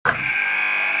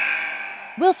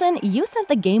Wilson, you sent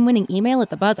the game-winning email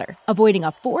at the buzzer, avoiding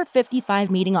a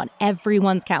 4:55 meeting on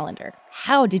everyone's calendar.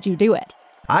 How did you do it?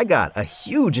 I got a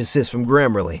huge assist from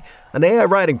Grammarly, an AI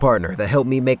writing partner that helped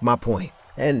me make my point.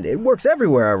 And it works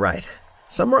everywhere I write.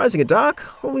 Summarizing a doc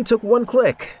only took one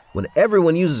click. When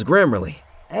everyone uses Grammarly,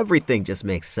 everything just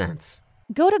makes sense.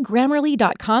 Go to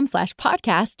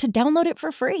Grammarly.com/podcast to download it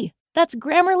for free. That's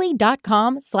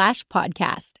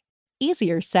Grammarly.com/podcast.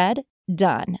 Easier said,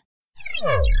 done.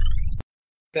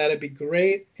 That'd be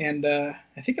great. And I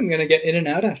think I'm going to get in and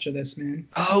out after this, man.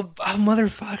 Oh,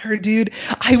 motherfucker, dude.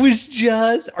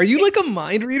 Are you like a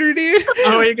mind reader, dude?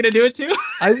 Oh, are you going to do it too?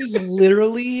 I was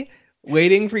literally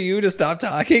waiting for you to stop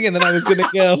talking, and then I was going to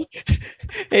go,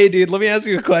 hey, dude, let me ask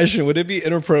you a question. Would it be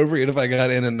inappropriate if I got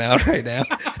in and out right now?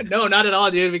 No, not at all,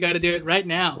 dude. We got to do it right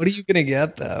now. What are you going to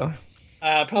get, though?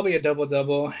 Probably a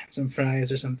double-double, some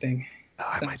fries or something.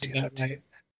 Oh, I might do that. Right.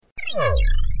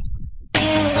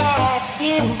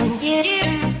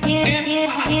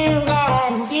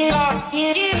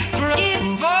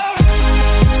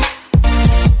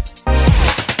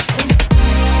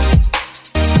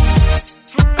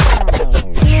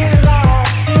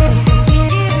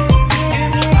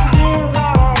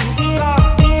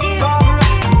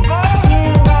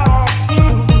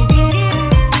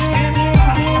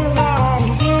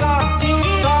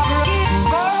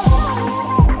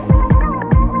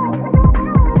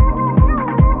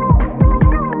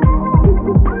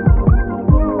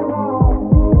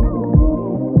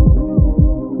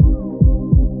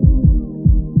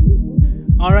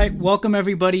 Welcome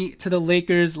everybody to the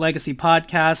Lakers Legacy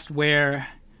Podcast, where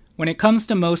when it comes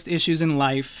to most issues in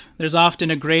life, there's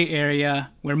often a gray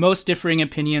area where most differing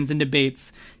opinions and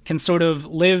debates can sort of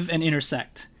live and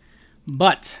intersect.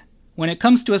 But when it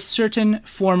comes to a certain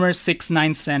former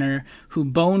 6'9" center who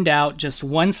boned out just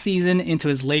one season into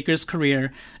his Lakers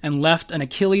career and left an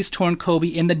Achilles-torn Kobe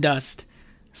in the dust,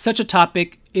 such a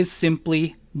topic is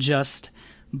simply just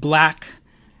Black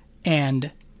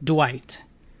and Dwight.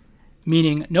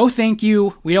 Meaning, no thank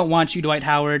you, we don't want you, Dwight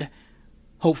Howard,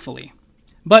 hopefully.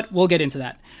 But we'll get into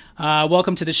that.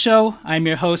 Welcome to the show. I'm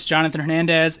your host, Jonathan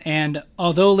Hernandez, and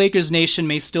although Lakers Nation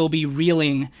may still be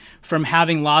reeling from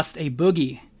having lost a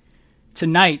Boogie,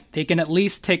 tonight they can at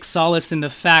least take solace in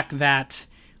the fact that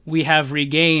we have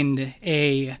regained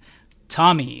a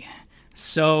Tommy.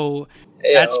 So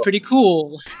that's pretty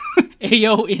cool.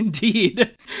 Ayo, indeed.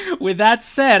 With that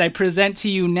said, I present to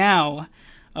you now,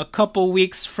 a couple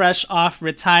weeks fresh off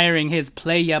retiring his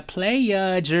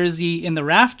playa jersey in the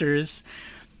rafters,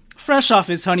 fresh off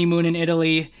his honeymoon in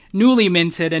Italy, newly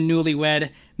minted and newlywed,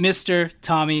 Mr.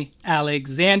 Tommy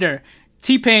Alexander.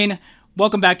 T-Pain,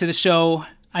 welcome back to the show.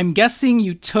 I'm guessing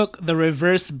you took the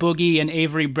reverse Boogie and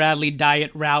Avery Bradley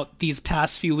diet route these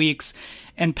past few weeks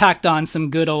and packed on some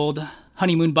good old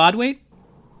honeymoon bod weight?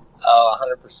 Oh,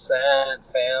 100%,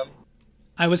 fam.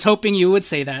 I was hoping you would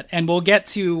say that, and we'll get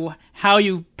to how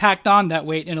you packed on that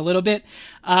weight in a little bit.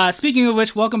 Speaking of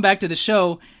which, welcome back to the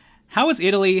show. How was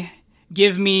Italy?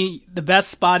 Give me the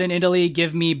best spot in Italy.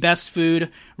 Give me best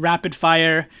food, rapid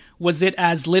fire. Was it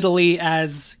as little-y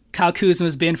as Kyle Kuzma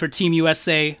has been for Team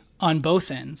USA on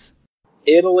both ends?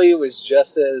 Italy was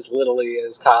just as little-y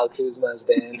as Kyle Kuzma has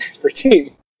been for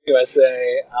Team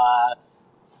USA.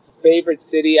 Favorite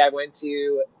city I went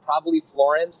to, probably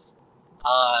Florence.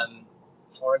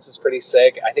 Florence is pretty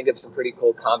sick. I think it's a pretty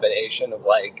cool combination of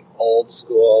like old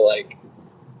school, like,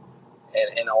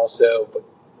 and also,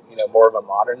 you know, more of a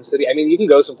modern city. I mean, you can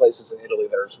go some places in Italy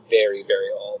that are very,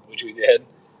 very old, which we did,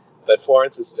 but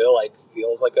Florence is still like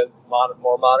feels like a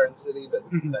more modern city, but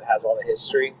that has all the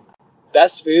history.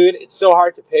 Best food. It's so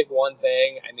hard to pick one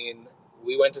thing. I mean,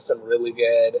 we went to some really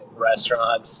good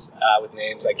restaurants with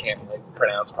names I can't like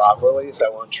pronounce properly, so I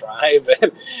won't try,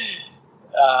 but.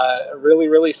 Really,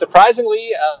 really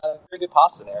surprisingly, very good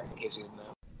pasta there, in case you didn't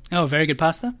know. Oh, very good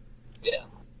pasta? Yeah.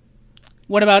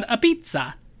 What about a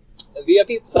pizza? The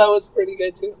pizza was pretty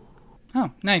good, too.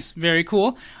 Oh, nice. Very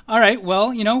cool. All right.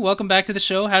 Well, you know, welcome back to the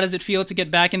show. How does it feel to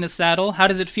get back in the saddle? How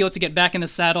does it feel to get back in the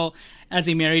saddle as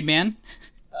a married man?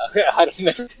 I don't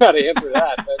know how to answer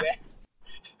that, but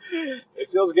it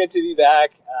feels good to be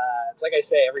back. It's like I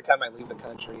say, every time I leave the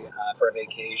country for a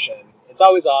vacation, it's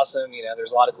always awesome. You know,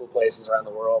 there's a lot of cool places around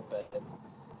the world, but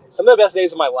some of the best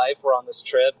days of my life were on this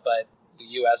trip, but the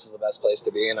U.S. is the best place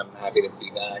to be, and I'm happy to be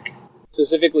back.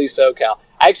 Specifically SoCal.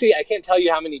 Actually, I can't tell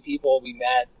you how many people we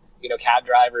met, you know, cab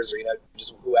drivers or, you know,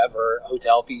 just whoever,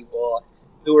 hotel people,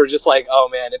 who were just like, oh,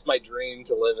 man, it's my dream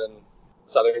to live in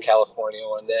Southern California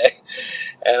one day.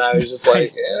 And I was just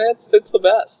nice. Like, yeah, it's the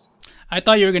best. I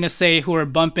thought you were going to say who are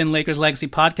bumping Lakers Legacy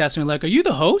podcast, and you're like, are you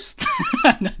the host?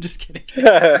 No, just kidding.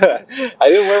 I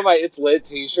didn't wear my It's Lit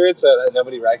t-shirt, so that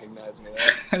nobody recognized me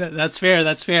there. That's fair.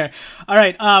 That's fair. All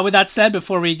right. With that said,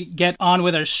 before we get on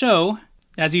with our show,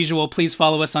 as usual, please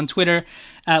follow us on Twitter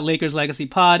at Lakers Legacy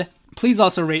Pod. Please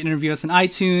also rate and review us on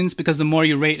iTunes, because the more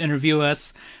you rate and review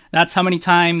us, that's how many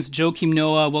times Joakim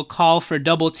Noah will call for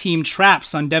double team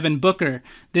traps on Devin Booker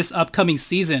this upcoming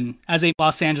season as a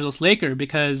Los Angeles Laker,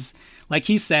 because, like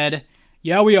he said,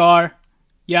 yeah, we are.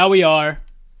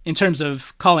 In terms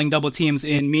of calling double teams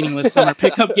in meaningless summer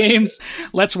pickup games,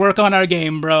 let's work on our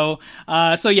game, bro.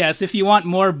 So yes, if you want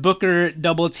more Booker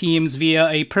double teams via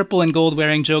a purple and gold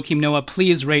wearing Joakim Noah,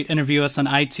 please rate and review us on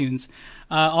iTunes.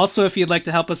 Also, if you'd like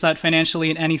to help us out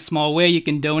financially in any small way, you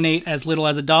can donate as little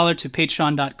as $1 to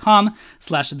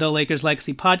patreon.com/The Lakers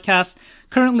Legacy Podcast.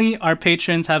 Currently, our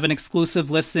patrons have an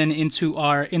exclusive listen into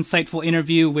our insightful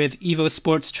interview with Evo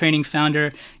Sports Training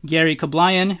founder Gary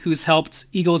Kablayan, who's helped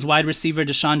Eagles wide receiver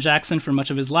Deshaun Jackson for much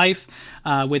of his life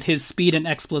with his speed and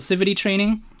explosivity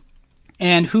training,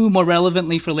 and who, more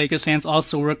relevantly for Lakers fans,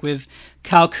 also worked with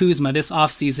Kyle Kuzma this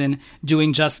offseason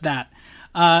doing just that.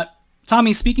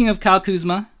 Tommy, speaking of Kyle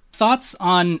Kuzma, thoughts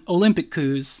on Olympic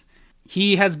Kuz?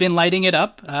 He has been lighting it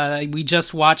up. We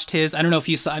just watched his, I don't know if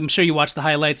you saw, I'm sure you watched the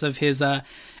highlights of his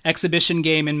exhibition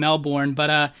game in Melbourne,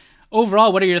 but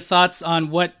overall, what are your thoughts on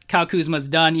what Kyle Kuzma's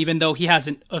done, even though he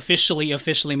hasn't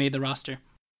officially made the roster?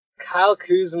 Kyle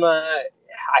Kuzma,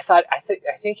 I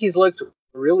think he's looked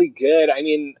really good. I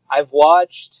mean, I've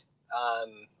watched,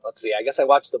 I guess I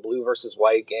watched the blue versus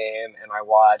white game, and I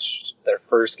watched their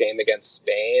first game against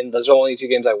Spain. Those are the only two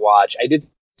games I watched. I did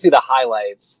see the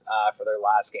highlights for their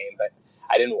last game, but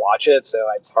I didn't watch it, so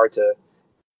it's hard to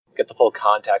get the full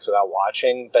context without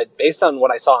watching. But based on what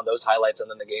I saw in those highlights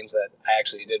and then the games that I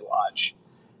actually did watch,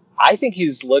 I think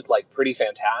he's looked like pretty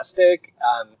fantastic.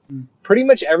 Pretty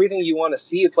much everything you want to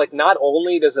see. It's like, not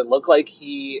only does it look like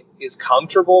he is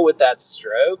comfortable with that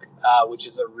stroke, which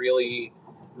is a really,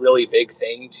 really big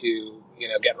thing to,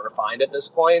 get refined at this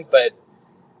point, but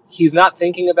he's not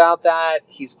thinking about that.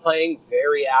 He's playing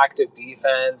very active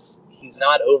defense. He's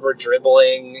not over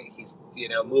dribbling. He's,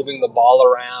 moving the ball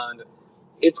around.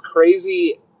 It's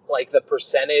crazy, like the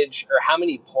percentage or how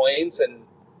many points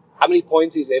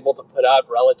he's able to put up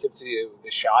relative to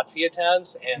the shots he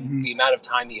attempts and the amount of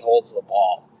time he holds the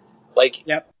ball. Like,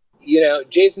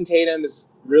 Jason Tatum is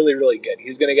really, really good.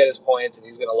 He's going to get his points and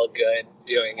he's going to look good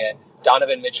doing it.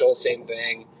 Donovan Mitchell, same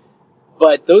thing.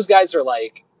 But those guys are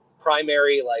like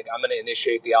primary, like, I'm going to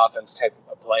initiate the offense type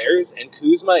of players. And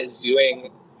Kuzma is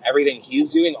doing everything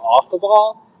he's doing off the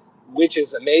ball, which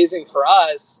is amazing for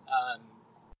us.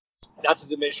 Not to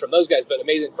diminish from those guys, but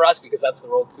amazing for us because that's the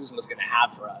role Kuzma's going to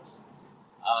have for us.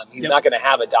 He's not going to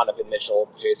have a Donovan Mitchell,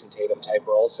 Jason Tatum type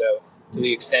role. So to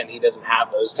the extent he doesn't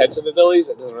have those types of abilities,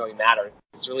 it doesn't really matter.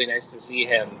 It's really nice to see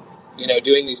him,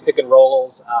 doing these pick and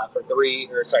rolls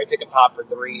pick and pop for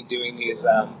three, doing these,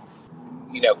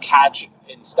 catch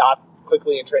and stop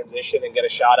quickly in transition and get a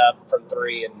shot up from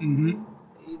three. And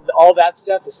all that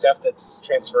stuff is stuff that's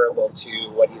transferable to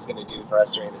what he's going to do for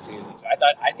us during the season. So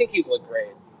I think he's looked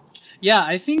great. Yeah,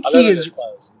 I think other than his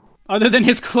clothes. Other than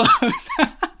his clothes.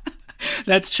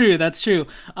 That's true.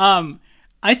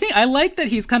 I like that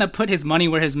he's kind of put his money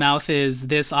where his mouth is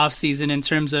this offseason in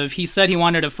terms of, he said he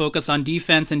wanted to focus on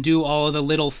defense and do all of the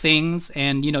little things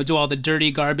and, do all the dirty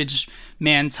garbage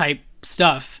man type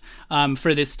stuff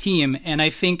for this team. And I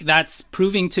think that's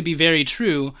proving to be very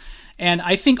true. And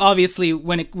I think obviously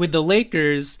with the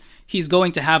Lakers, he's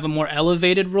going to have a more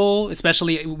elevated role,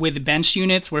 especially with bench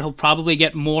units where he'll probably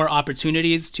get more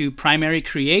opportunities to primary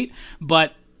create.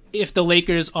 But if the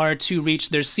Lakers are to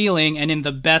reach their ceiling, and in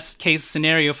the best case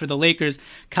scenario for the Lakers,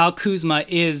 Kyle Kuzma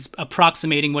is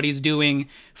approximating what he's doing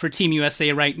for Team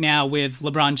USA right now with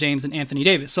LeBron James and Anthony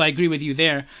Davis. So I agree with you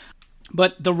there.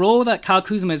 But the role that Kyle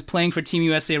Kuzma is playing for Team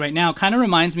USA right now kind of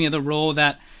reminds me of the role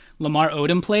that Lamar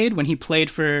Odom played when he played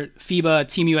for FIBA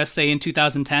Team USA in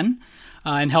 2010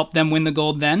 and helped them win the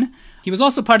gold then. He was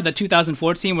also part of the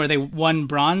 2004 team where they won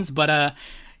bronze, but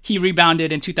he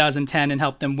rebounded in 2010 and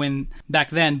helped them win back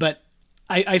then. But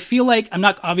I feel like I'm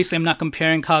not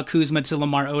comparing Kyle Kuzma to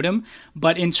Lamar Odom,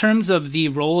 but in terms of the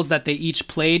roles that they each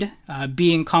played,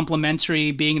 being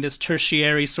complementary, being this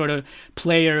tertiary sort of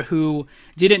player who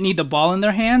didn't need the ball in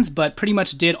their hands, but pretty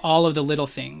much did all of the little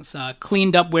things,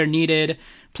 cleaned up where needed,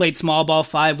 played small ball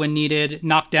five when needed,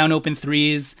 knocked down open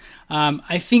threes.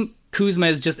 I think Kuzma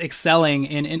is just excelling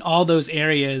in all those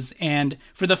areas. And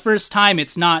for the first time,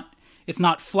 it's not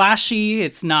flashy,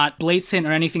 it's not blatant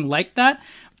or anything like that.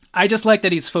 I just like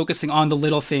that he's focusing on the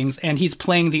little things, and he's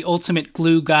playing the ultimate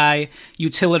glue guy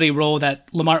utility role that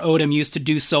Lamar Odom used to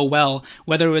do so well,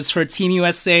 whether it was for Team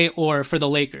USA or for the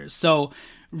Lakers. So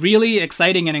really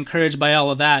exciting and encouraged by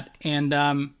all of that. And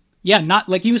not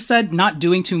like you said, not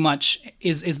doing too much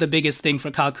is the biggest thing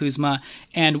for Kyle Kuzma.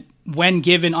 And when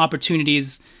given the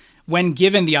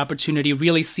opportunity,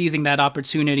 really seizing that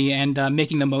opportunity and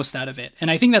making the most out of it.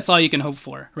 And I think that's all you can hope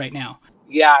for right now.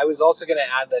 Yeah, I was also going to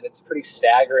add that it's pretty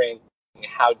staggering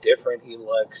how different he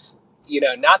looks.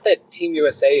 Not that Team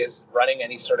USA is running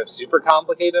any sort of super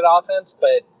complicated offense,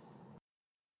 but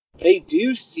they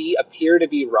do appear to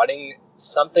be running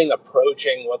something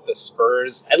approaching what the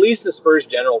Spurs, at least the Spurs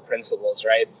general principles,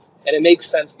 right? And it makes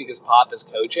sense because Pop is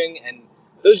coaching, and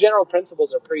those general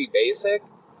principles are pretty basic,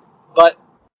 but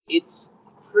it's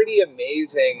pretty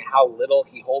amazing how little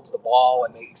he holds the ball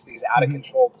and makes these out of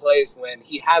control plays when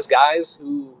he has guys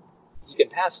who he can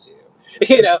pass to,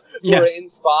 who are in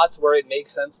spots where it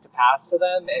makes sense to pass to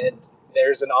them, and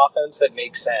there's an offense that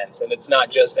makes sense, and it's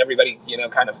not just everybody,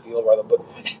 kind of feel where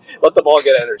let the ball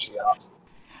get energy off.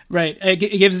 Right. It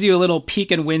gives you a little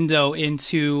peek and window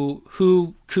into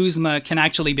who Kuzma can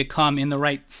actually become in the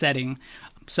right setting.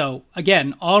 So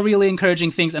again, all really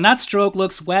encouraging things, and that stroke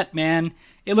looks wet, man.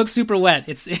 It looks super wet.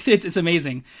 It's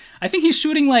amazing. I think he's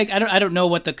shooting like, I don't know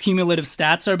what the cumulative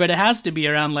stats are, but it has to be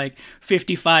around like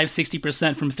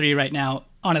 55-60% from three right now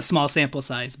on a small sample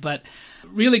size. But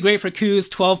really great for Kuz,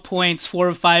 12 points, 4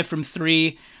 of 5 from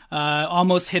three,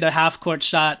 almost hit a half-court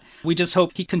shot. We just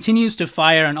hope he continues to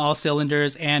fire on all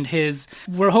cylinders, and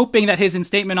we're hoping that his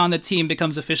instatement on the team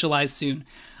becomes officialized soon.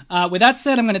 With that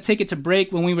said, I'm going to take it to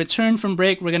break. When we return from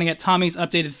break, we're going to get Tommy's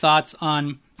updated thoughts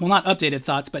on, well, not updated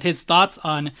thoughts, but his thoughts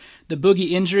on the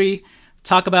Boogie injury,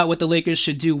 talk about what the Lakers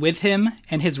should do with him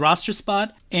and his roster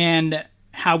spot, and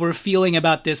how we're feeling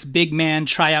about this big man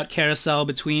tryout carousel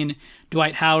between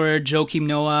Dwight Howard, Joakim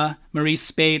Noah, Maurice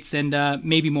Spates, and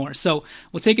maybe more. So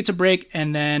we'll take it to break,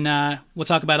 and then we'll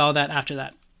talk about all that after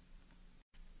that.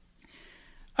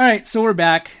 All right, so we're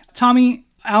back. Tommy,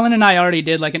 Alan and I already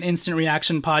did like an instant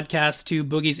reaction podcast to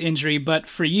Boogie's injury, but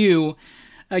for you,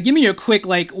 give me your quick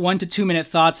 1 to 2 minute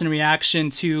thoughts and reaction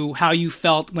to how you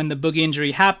felt when the Boogie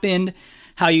injury happened,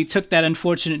 how you took that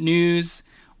unfortunate news,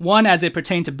 one, as it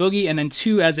pertained to Boogie, and then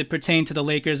two, as it pertained to the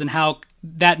Lakers, and how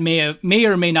that may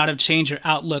or may not have changed your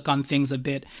outlook on things a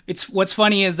bit. What's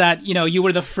funny is that, you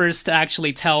were the first to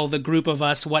actually tell the group of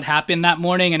us what happened that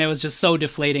morning, and it was just so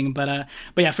deflating. But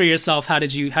yeah, for yourself, how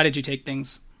did you take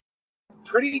things?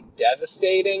 Pretty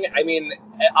devastating. I mean,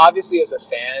 obviously as a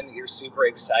fan, you're super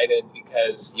excited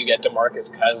because you get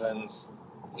DeMarcus Cousins.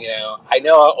 I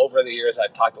know over the years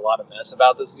I've talked a lot of mess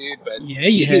about this dude, but yeah,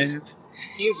 you have.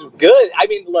 He's good. I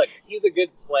mean, look, he's a good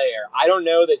player. I don't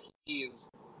know that he's,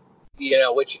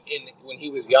 when he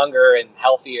was younger and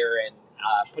healthier and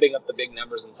putting up the big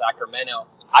numbers in Sacramento,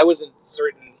 I wasn't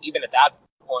certain even at that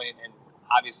point, and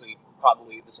obviously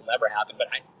probably this will never happen, but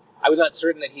I was not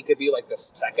certain that he could be like the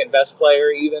second best player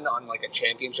even on like a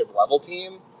championship level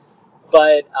team.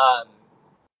 But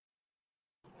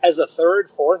as a third,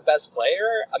 fourth best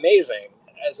player, amazing.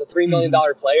 As a $3 million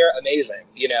player, amazing.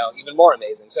 Even more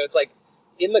amazing. So it's like,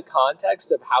 in the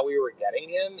context of how we were getting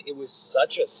him, it was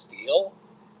such a steal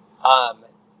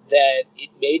that it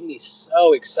made me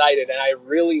so excited. And I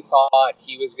really thought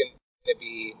he was going to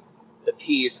be the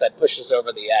piece that pushed us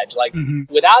over the edge.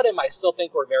 Without him, I still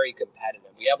think we're very competitive.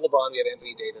 We have LeBron, we have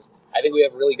Anthony Davis. I think we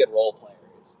have really good role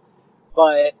players.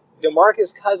 But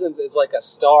DeMarcus Cousins is like a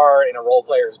star in a role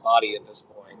player's body at this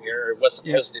point. It was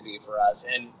supposed to be for us.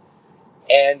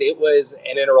 And it was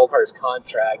an integral part of his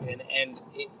contract. And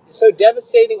so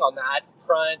devastating on that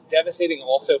front, devastating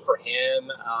also for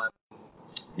him.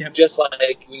 Just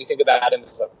like when you think about him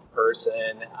as a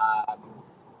person,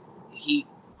 he,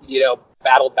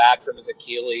 battled back from his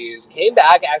Achilles, came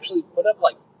back, actually put up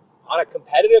on a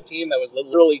competitive team that was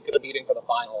literally competing for the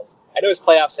finals. I know his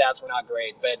playoff stats were not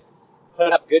great, but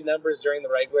put up good numbers during the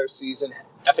regular season,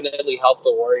 definitely helped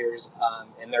the Warriors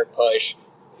in their push.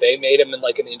 They made him an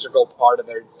integral part of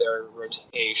their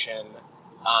rotation.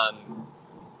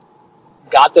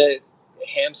 Got the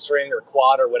hamstring or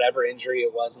quad or whatever injury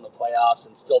it was in the playoffs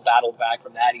and still battled back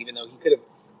from that, even though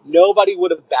nobody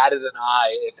would have batted an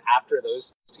eye if after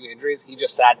those two injuries he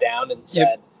just sat down and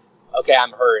said, okay,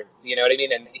 I'm hurt. You know what I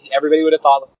mean? And everybody would have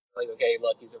thought, okay,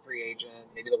 look, he's a free agent.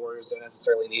 Maybe the Warriors don't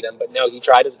necessarily need him. But no, he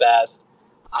tried his best.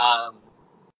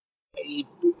 He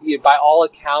by all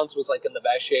accounts, was in the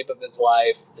best shape of his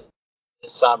life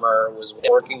this summer, was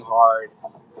working hard,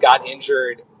 got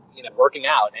injured, working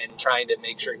out and trying to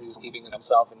make sure he was keeping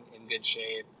himself in good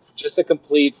shape. Just a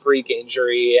complete freak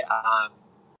injury.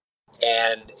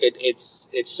 and it's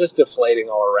just deflating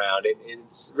all around.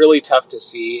 It's really tough to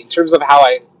see in terms of how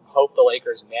I hope the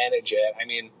Lakers manage it. I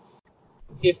mean,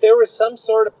 if there was some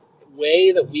sort of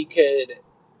way that we could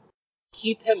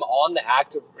keep him on the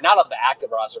active, not on the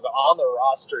active roster, but on the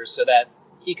roster so that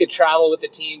he could travel with the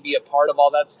team, be a part of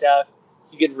all that stuff.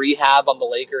 He could rehab on the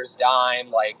Lakers'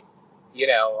 dime, like, you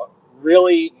know,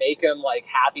 really make him like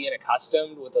happy and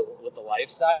accustomed with the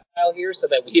lifestyle here so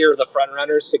that we are the front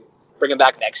runners to bring him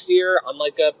back next year on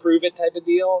like a prove it type of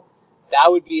deal. That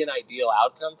would be an ideal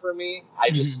outcome for me.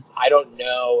 I don't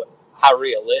know how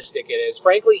realistic it is.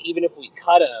 Frankly, even if we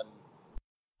cut him,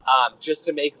 just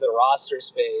to make the roster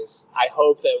space, I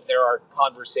hope that there are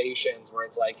conversations where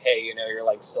it's like, hey, you know, you're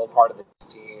like still part of the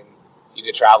team. You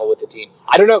could travel with the team.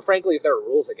 I don't know, frankly, if there are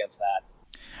rules against that.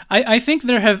 I think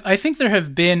there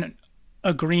have been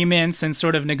agreements and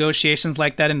sort of negotiations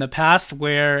like that in the past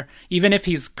where even if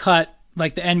he's cut,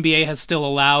 like the NBA has still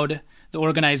allowed the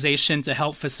organization to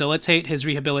help facilitate his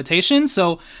rehabilitation.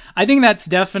 So I think that's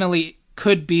definitely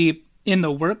could be in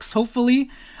the works, hopefully.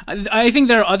 I think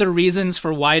there are other reasons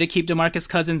for why to keep DeMarcus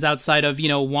Cousins outside of, you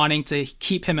know, wanting to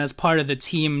keep him as part of the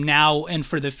team now and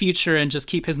for the future and just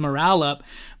keep his morale up.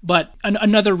 But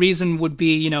another reason would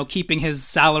be, you know, keeping his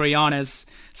salary on as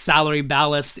salary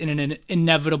ballast in an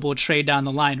inevitable trade down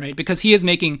the line, right? Because he is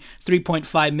making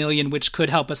 $3.5 million, which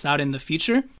could help us out in the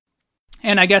future.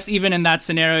 And I guess even in that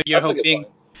scenario, you're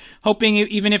hoping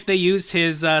even if they use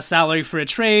his salary for a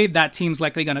trade, that team's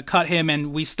likely going to cut him,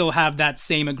 and we still have that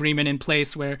same agreement in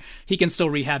place where he can still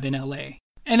rehab in LA.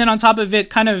 And then on top of it,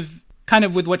 kind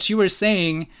of with what you were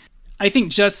saying, I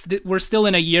think just that we're still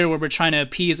in a year where we're trying to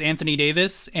appease Anthony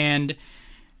Davis, and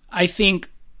I think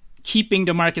keeping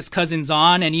DeMarcus Cousins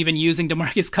on and even using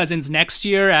DeMarcus Cousins next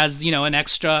year as, you know, an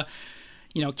extra,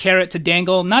 you know, carrot to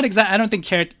dangle. I don't think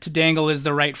carrot to dangle is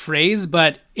the right phrase,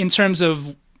 but in terms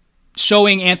of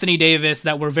showing Anthony Davis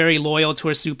that we're very loyal to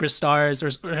our superstars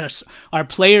or our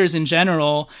players in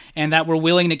general, and that we're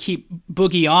willing to keep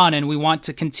Boogie on and we want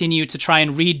to continue to try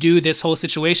and redo this whole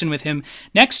situation with him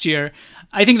next year,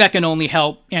 I think that can only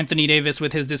help Anthony Davis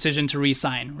with his decision to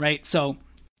re-sign, right? So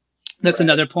that's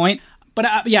another point. But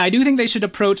I do think they should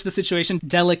approach the situation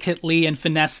delicately and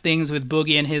finesse things with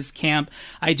Boogie and his camp.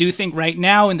 I do think right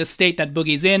now in the state that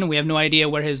Boogie's in, we have no idea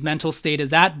where his mental state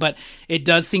is at, but it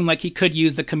does seem like he could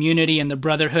use the community and the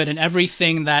brotherhood and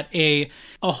everything that a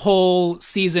whole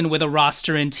season with a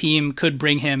roster and team could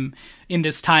bring him in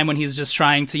this time when he's just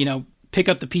trying to, you know, pick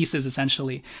up the pieces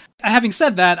essentially. Having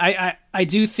said that, I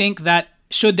do think that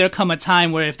should there come a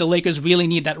time where if the Lakers really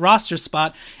need that roster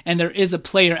spot and there is a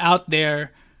player out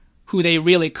there who they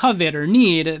really covet or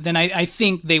need, then I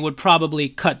think they would probably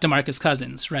cut DeMarcus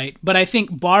Cousins, right? But I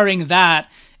think barring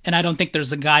that, and I don't think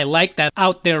there's a guy like that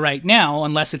out there right now,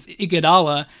 unless it's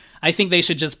Iguodala, I think they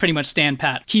should just pretty much stand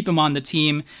pat, keep him on the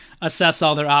team, assess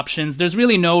all their options. There's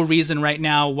really no reason right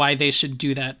now why they should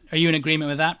do that. Are you in agreement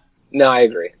with that? No, I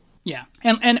agree. Yeah.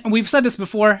 And we've said this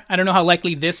before. I don't know how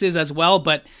likely this is as well,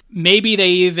 but maybe they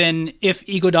even, if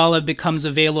Iguodala becomes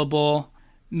available,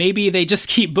 maybe they just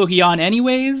keep Boogie on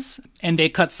anyways, and they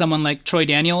cut someone like Troy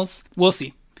Daniels. We'll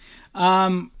see.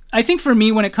 I think for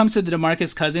me, when it comes to the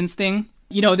DeMarcus Cousins thing,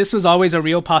 you know, this was always a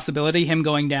real possibility, him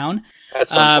going down. At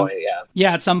some point, yeah.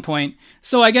 Yeah, at some point.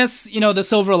 So I guess, you know, the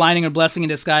silver lining or blessing in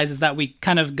disguise is that we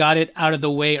kind of got it out of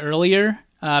the way earlier,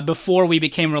 before we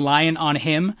became reliant on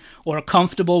him or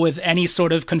comfortable with any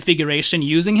sort of configuration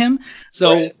using him.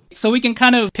 So we can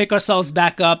kind of pick ourselves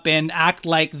back up and act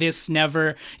like this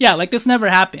never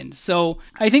happened. So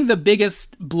I think the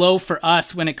biggest blow for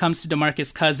us when it comes to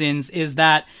DeMarcus Cousins is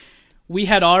that we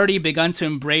had already begun to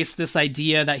embrace this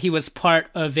idea that he was part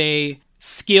of a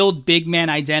skilled big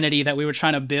man identity that we were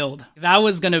trying to build. That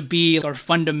was going to be our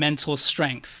fundamental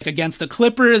strength. Against the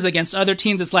Clippers, against other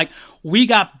teams, it's like, we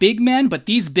got big men, but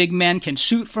these big men can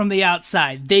shoot from the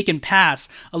outside. They can pass.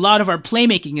 A lot of our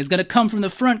playmaking is going to come from the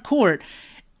front court.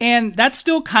 And that's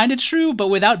still kind of true, but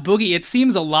without Boogie, it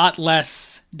seems a lot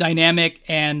less dynamic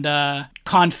and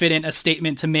confident a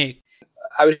statement to make.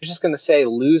 I was just going to say,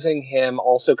 losing him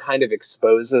also kind of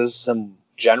exposes some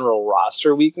general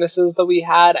roster weaknesses that we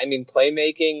had. I mean,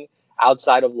 playmaking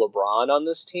outside of LeBron on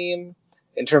this team,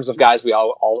 in terms of guys we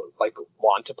all like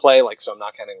want to play, like, so I'm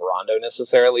not counting Rondo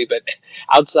necessarily, but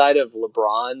outside of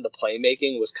LeBron, the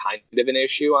playmaking was kind of an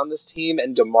issue on this team,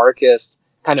 and DeMarcus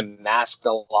kind of masked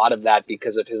a lot of that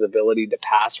because of his ability to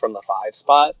pass from the 5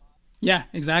 spot. Yeah,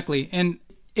 exactly. And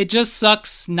it just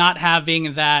sucks not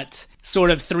having that sort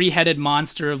of 3-headed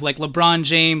monster of like LeBron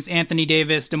James, Anthony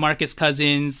Davis, DeMarcus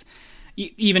Cousins,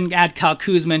 even add Kyle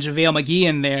Kuzma and JaVale McGee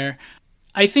in there.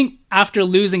 I think after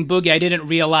losing Boogie, I didn't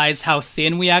realize how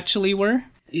thin we actually were.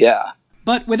 Yeah.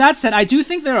 But with that said, I do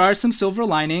think there are some silver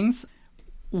linings.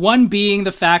 One being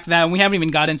the fact that, and we haven't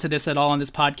even got into this at all on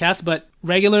this podcast, but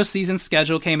regular season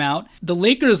schedule came out. The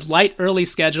Lakers' light early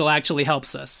schedule actually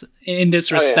helps us in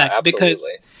this respect because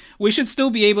we should still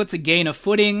be able to gain a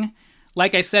footing.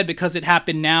 Like I said, because it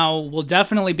happened now, we'll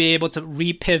definitely be able to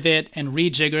repivot and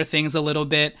rejigger things a little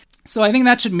bit. So I think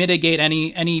that should mitigate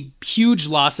any huge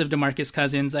loss of DeMarcus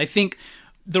Cousins. I think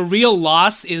the real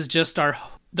loss is just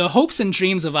the hopes and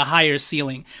dreams of a higher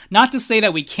ceiling. Not to say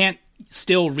that we can't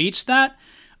still reach that,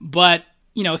 but,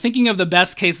 you know, thinking of the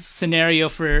best case scenario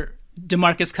for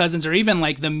DeMarcus Cousins, or even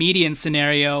like the median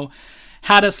scenario,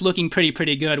 had us looking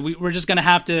pretty good. We're just going to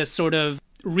have to sort of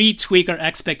retweak our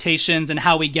expectations and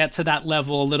how we get to that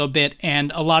level a little bit.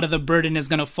 And a lot of the burden is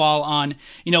going to fall on,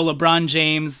 you know, LeBron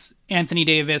James, Anthony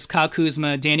Davis, Kyle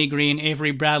Kuzma, Danny Green,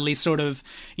 Avery Bradley, sort of,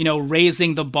 you know,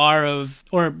 raising the bar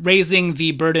or raising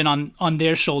the burden on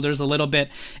their shoulders a little bit,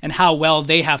 and how well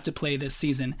they have to play this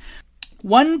season.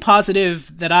 One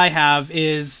positive that I have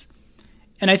is,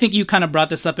 and I think you kind of brought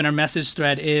this up in our message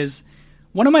thread, is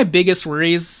one of my biggest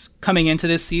worries coming into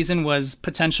this season was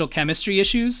potential chemistry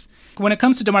issues. When it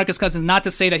comes to DeMarcus Cousins, not to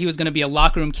say that he was going to be a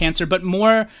locker room cancer, but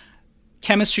more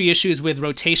chemistry issues with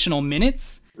rotational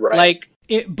minutes. Right. Like,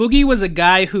 Boogie was a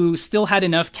guy who still had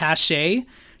enough cachet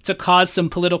to cause some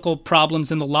political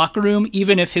problems in the locker room,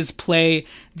 even if his play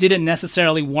didn't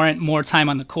necessarily warrant more time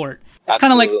on the court. It's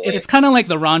kind of like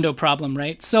the Rondo problem,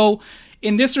 right? So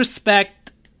in this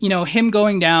respect, you know, him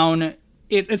going down,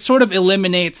 it sort of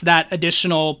eliminates that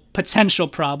additional potential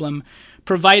problem,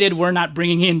 provided we're not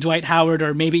bringing in Dwight Howard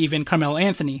or maybe even Carmelo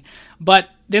Anthony. But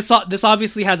this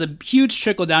obviously has a huge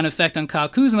trickle-down effect on Kyle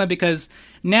Kuzma, because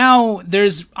now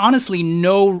there's honestly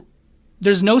no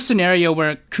scenario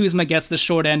where Kuzma gets the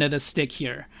short end of the stick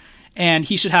here. And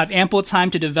he should have ample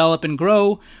time to develop and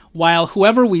grow, while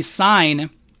whoever we sign,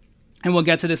 and we'll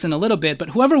get to this in a little bit, but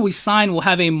whoever we sign will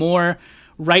have a more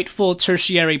rightful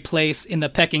tertiary place in the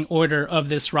pecking order of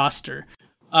this roster.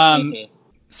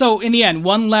 So in the end,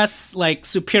 one less like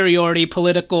superiority,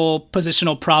 political,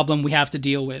 positional problem we have to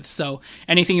deal with. So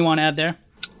anything you want to add there?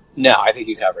 No, I think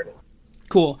you covered it.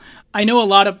 Cool. I know a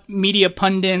lot of media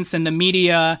pundits and the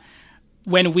media,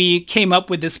 when we came up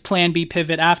with this Plan B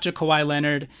pivot after Kawhi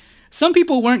Leonard, some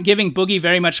people weren't giving Boogie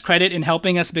very much credit in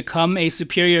helping us become a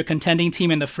superior contending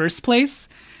team in the first place.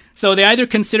 So they either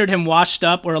considered him washed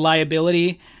up or a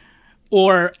liability,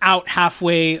 or out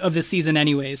halfway of the season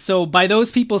anyways. So by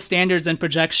those people's standards and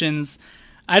projections,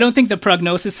 I don't think the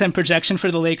prognosis and projection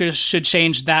for the Lakers should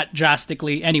change that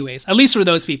drastically anyways, at least for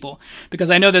those people,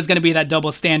 because I know there's going to be that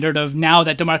double standard of, now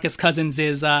that DeMarcus Cousins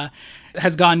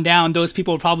has gone down, those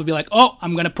people would probably be like, oh,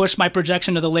 I'm going to push my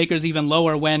projection of the Lakers even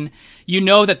lower, when you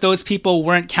know that those people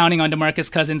weren't counting on DeMarcus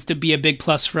Cousins to be a big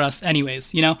plus for us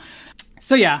anyways, you know?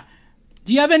 So yeah.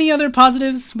 Do you have any other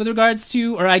positives with regards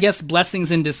to, or I guess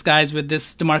blessings in disguise with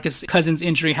this DeMarcus Cousins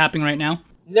injury happening right now?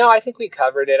 No, I think we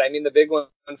covered it. I mean, the big one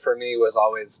for me was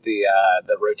always the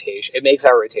rotation. It makes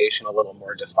our rotation a little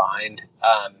more defined.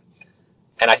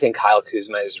 And I think Kyle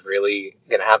Kuzma is really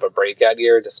going to have a breakout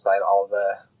year, despite all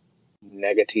the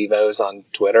negativos on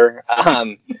Twitter.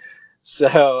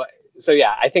 So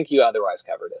yeah, I think you otherwise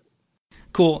covered it.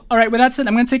 Cool. All right, with that said,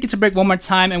 I'm going to take it to break one more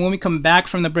time, and when we come back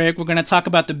from the break, we're going to talk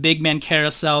about the big man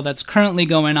carousel that's currently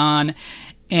going on,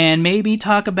 and maybe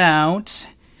talk about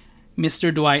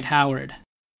Mr. Dwight Howard.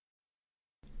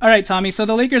 All right, Tommy, so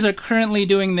the Lakers are currently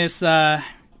doing this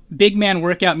big man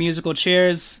workout musical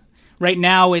chairs. Right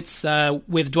now, it's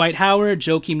with Dwight Howard,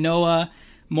 Joakim Noah,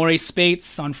 Maurice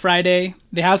Spates on Friday.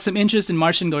 They have some interest in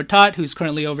Marcin Gortat, who's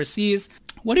currently overseas.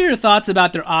 What are your thoughts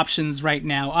about their options right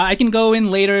now? I can go in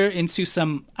later into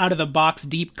some out-of-the-box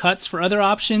deep cuts for other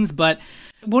options, but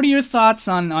what are your thoughts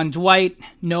on Dwight,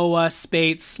 Noah,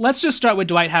 Spates? Let's just start with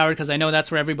Dwight Howard, because I know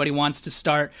that's where everybody wants to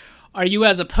start. Are you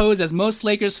as opposed as most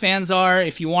Lakers fans are?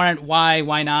 If you aren't, why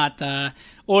not?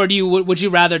 Or would you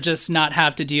rather just not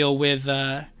have to deal with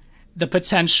the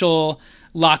potential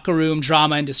locker room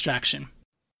drama and distraction?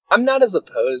 I'm not as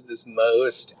opposed as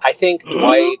most. I think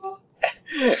Dwight...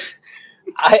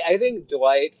 I think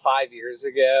Dwight 5 years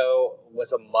ago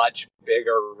was a much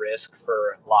bigger risk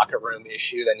for locker room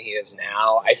issue than he is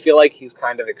now. I feel like he's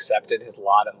kind of accepted his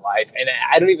lot in life. And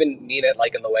I don't even mean it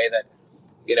like in the way that,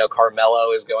 you know,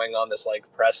 Carmelo is going on this like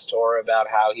press tour about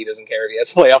how he doesn't care if he has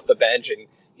to play off the bench and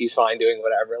he's fine doing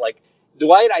whatever. Like,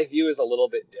 Dwight I view as a little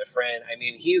bit different. I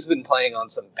mean, he's been playing on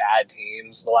some bad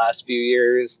teams the last few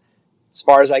years. As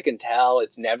far as I can tell,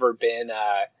 it's never been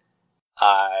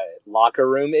locker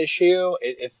room issue.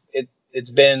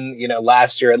 It's been, you know,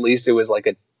 last year at least it was like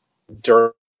a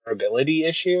durability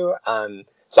issue.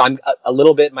 So I'm a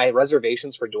little bit, my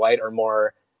reservations for Dwight are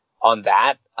more on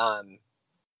that.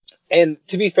 And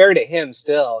to be fair to him,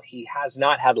 still, he has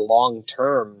not had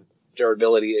long-term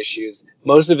durability issues.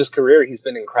 Most of his career, he's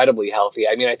been incredibly healthy.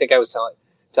 I mean, I think I was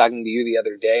talking to you the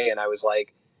other day, and I was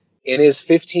like, in his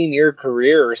 15-year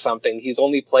career or something, he's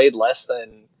only played less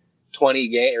than 20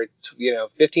 games, or,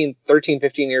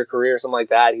 15-year career, something like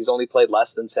that. He's only played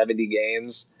less than 70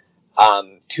 games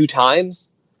 2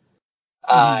 times.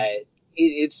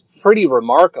 It's pretty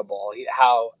remarkable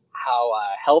how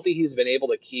healthy he's been able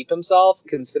to keep himself,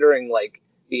 considering like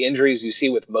the injuries you see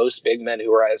with most big men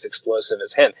who are as explosive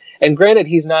as him. And granted,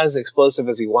 he's not as explosive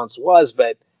as he once was,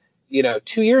 but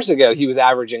 2 years ago he was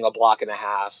averaging a block and a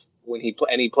half when he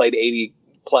played 80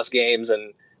 plus games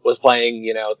and was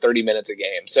playing 30 minutes a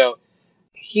game. So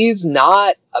he's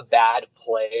not a bad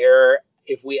player.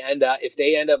 If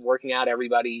they end up working out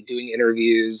everybody doing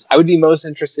interviews, I would be most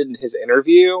interested in his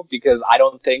interview, because I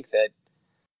don't think that,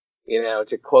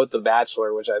 to quote The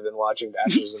Bachelor, which I've been watching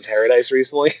Bachelors in Paradise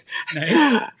recently,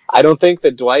 Nice. I don't think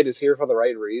that Dwight is here for the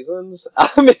right reasons.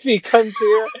 If he comes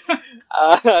here,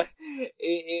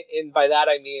 and by that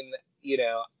I mean,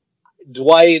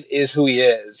 Dwight is who he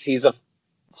is. He's a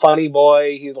funny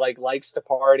boy. He's likes to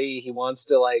party. He wants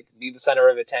to be the center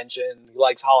of attention. He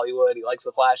likes Hollywood. He likes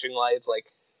the flashing lights.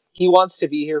 He wants to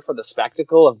be here for the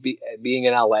spectacle of being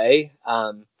in LA,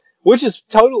 which is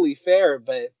totally fair,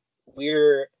 but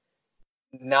we're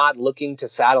not looking to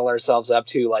saddle ourselves up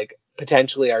to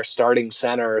potentially our starting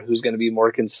center, who's going to be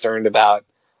more concerned about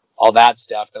all that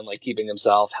stuff than keeping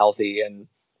himself healthy and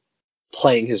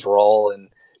playing his role and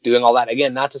doing all that.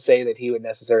 Again, not to say that he would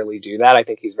necessarily do that. I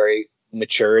think he's very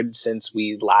matured since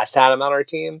we last had him on our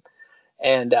team.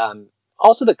 And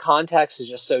also the context is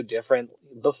just so different.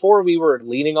 Before, we were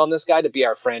leaning on this guy to be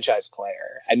our franchise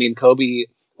player. I mean, Kobe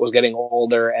was getting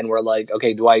older and we're like,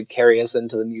 okay, Dwight, carry us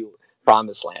into the new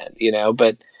promised land,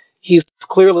 but he's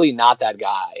clearly not that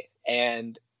guy.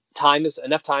 And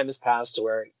enough time has passed to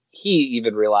where he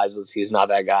even realizes he's not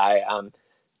that guy.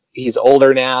 He's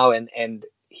older now and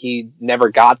he never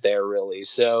got there really.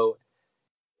 So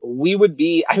he would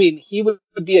be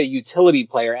a utility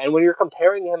player. And when you're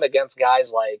comparing him against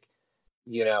guys like,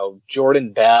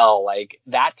 Jordan Bell,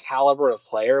 that caliber of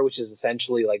player, which is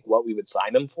essentially what we would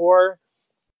sign him for,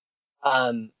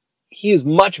 he is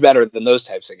much better than those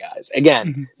types of guys.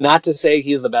 Again, not to say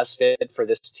he's the best fit for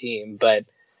this team, but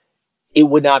it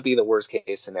would not be the worst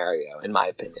case scenario, in my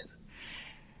opinion.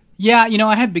 Yeah,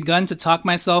 I had begun to talk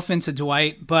myself into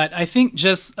Dwight, but I think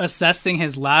just assessing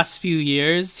his last few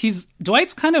years,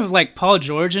 Dwight's kind of like Paul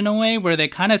George in a way, where they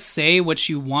kind of say what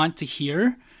you want to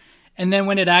hear. And then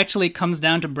when it actually comes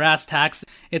down to brass tacks,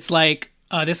 it's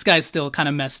this guy's still kind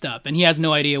of messed up and he has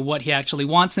no idea what he actually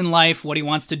wants in life, what he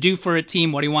wants to do for a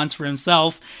team, what he wants for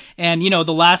himself. And,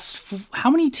 the last, how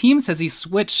many teams has he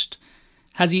switched?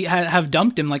 Has he have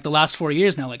dumped him the last 4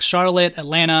 years now? Charlotte,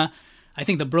 Atlanta, I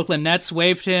think the Brooklyn Nets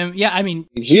waived him. Yeah, I mean,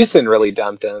 Houston really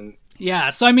dumped him. Yeah,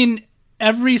 so I mean,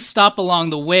 every stop along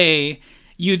the way,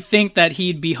 you'd think that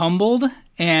he'd be humbled,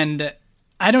 and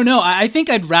I don't know. I think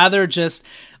I'd rather just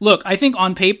look. I think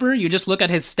on paper, you just look at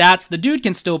his stats. The dude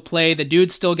can still play. The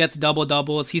dude still gets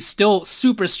double-doubles. He's still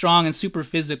super strong and super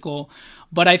physical.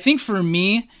 But I think for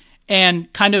me,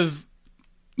 and kind of,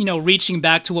 reaching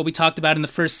back to what we talked about in the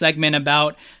first segment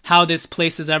about how this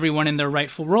places everyone in their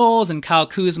rightful roles, and Kyle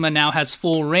Kuzma now has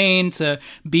full reign to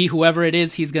be whoever it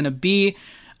is he's going to be,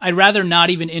 I'd rather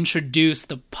not even introduce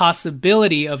the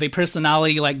possibility of a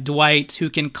personality like Dwight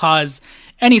who can cause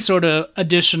any sort of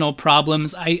additional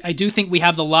problems. I do think we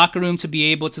have the locker room to be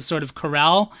able to sort of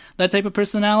corral that type of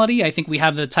personality. I think we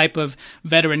have the type of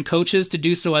veteran coaches to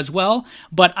do so as well.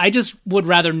 But I just would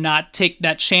rather not take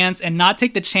that chance, and not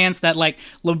take the chance that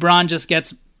LeBron just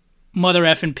gets mother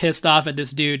effing pissed off at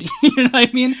this dude. You know what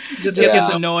I mean? Just gets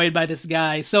annoyed by this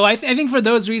guy. So I think for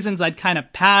those reasons, I'd kind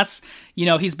of pass.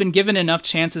 He's been given enough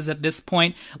chances at this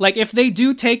point. If they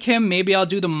do take him, maybe I'll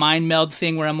do the mind meld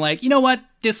thing where I'm like, you know what?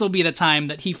 This will be the time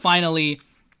that he finally,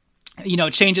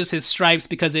 changes his stripes,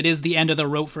 because it is the end of the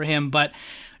rope for him. But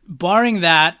barring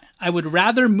that, I would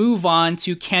rather move on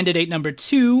to candidate number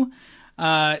 2,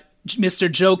 Mr.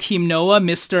 Joakim Noah,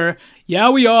 Mr. Yeah,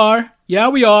 we are,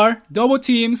 double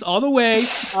teams all the way.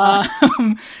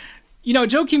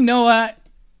 Joakim Noah,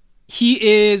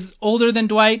 he is older than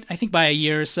Dwight, I think by a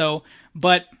year or so,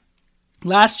 but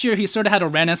last year he sort of had a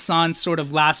renaissance sort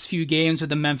of last few games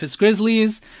with the Memphis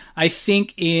Grizzlies. I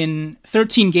think in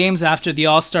 13 games after the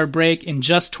All-Star break, in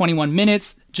just 21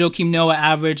 minutes, Joakim Noah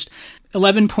averaged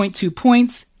 11.2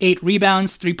 points, 8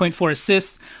 rebounds, 3.4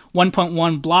 assists,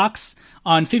 1.1 blocks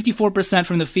on 54%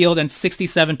 from the field and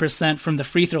 67% from the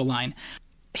free throw line.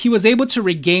 he was able to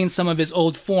regain some of his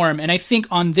old form. And I think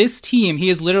on this team, he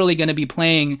is literally going to be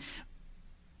playing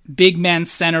big man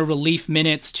center relief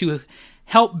minutes to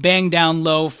help bang down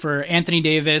low for Anthony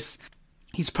Davis.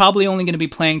 He's probably only going to be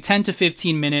playing 10 to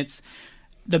 15 minutes.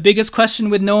 The biggest question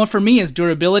with Noah for me is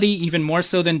durability, even more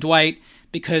so than Dwight,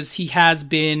 because he has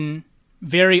been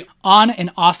very on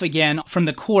and off again from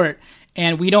the court,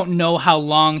 and we don't know how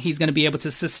long he's going to be able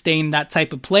to sustain that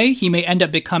type of play. He may end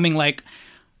up becoming like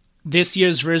this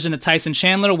year's version of Tyson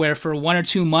Chandler, where for 1 or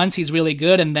 2 months he's really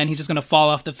good and then he's just going to fall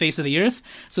off the face of the earth.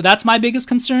 So that's my biggest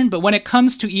concern. But when it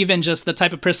comes to even just the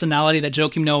type of personality that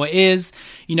Joakim Noah is,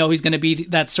 he's going to be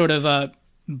that sort of a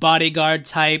bodyguard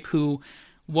type who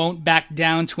won't back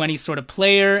down to any sort of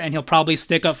player, and he'll probably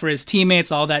stick up for his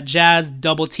teammates, all that jazz,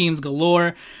 double teams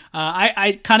galore.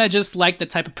 I kind of just like the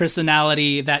type of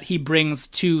personality that he brings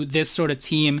to this sort of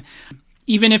team,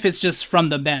 even if it's just from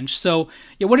the bench. So,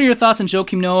 what are your thoughts on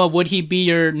Joakim Noah? Would he be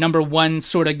your number one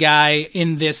sort of guy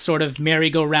in this sort of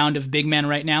merry-go-round of big men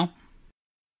right now?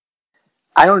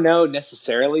 I don't know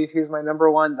necessarily if he's my number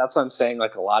one. That's what I'm saying.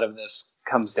 Like, a lot of this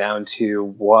comes down to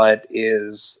what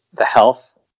is the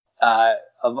health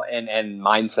and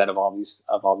mindset of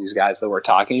all these guys that we're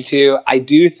talking to. I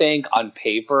do think on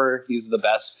paper he's the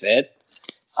best fit.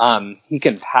 He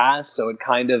can pass, so it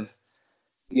kind of,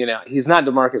 he's not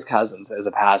DeMarcus Cousins as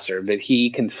a passer, but he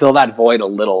can fill that void a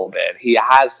little bit. He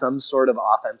has some sort of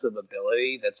offensive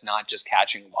ability that's not just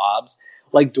catching lobs.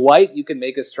 Like Dwight, you can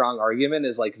make a strong argument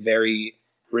is like very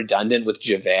redundant with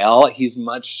JaVale. He's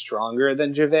much stronger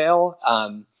than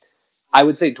JaVale. I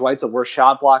would say Dwight's a worse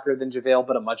shot blocker than JaVale,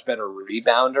 but a much better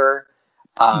rebounder.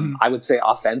 I would say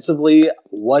offensively,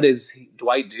 what does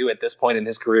Dwight do at this point in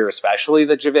his career, especially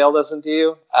that JaVale doesn't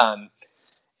do?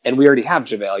 And we already have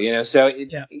JaVale, so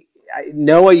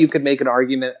Noah, you could make an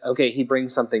argument. Okay, he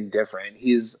brings something different.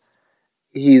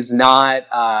 He's not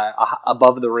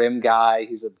above the rim guy.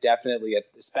 He's definitely,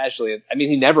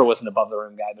 he never was an above the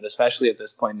rim guy, but especially at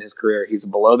this point in his career, he's a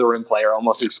below the rim player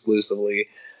almost exclusively.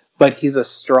 But he's a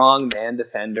strong man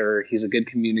defender. He's a good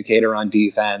communicator on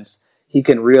defense. He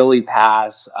can really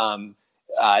pass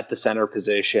at the center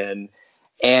position.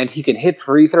 And he can hit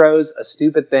free throws, a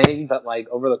stupid thing, but like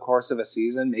over the course of a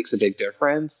season makes a big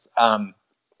difference.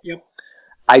 Yep.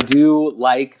 I do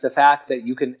like the fact that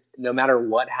you can, no matter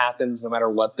what happens, no matter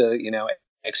what the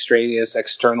extraneous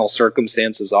external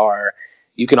circumstances are,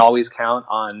 you can always count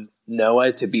on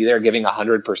Noah to be there giving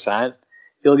 100%.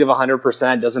 He'll give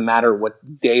 100%. Doesn't matter what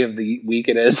day of the week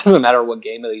it is. Doesn't matter what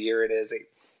game of the year it is.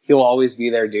 He'll always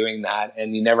be there doing that.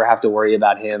 And you never have to worry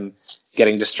about him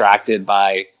getting distracted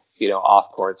by,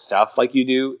 off-court stuff like you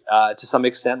do to some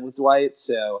extent with Dwight.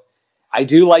 So I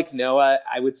do like Noah.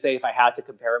 I would say if I had to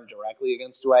compare him directly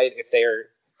against Dwight, if they are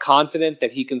confident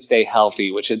that he can stay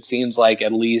healthy, which it seems like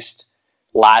at least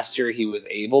last year he was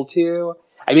able to.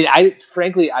 I mean, I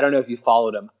don't know if you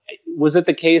followed him. Was it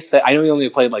the case that, I know he only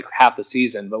played like half the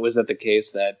season, but was it the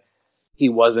case that he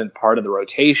wasn't part of the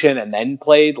rotation and then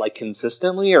played like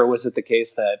consistently, or was it the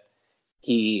case that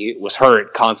he was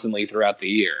hurt constantly throughout the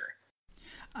year?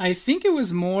 I think it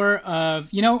was more of,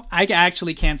 I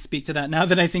actually can't speak to that now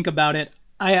that I think about it.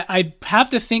 I have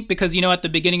to think because, at the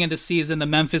beginning of the season, the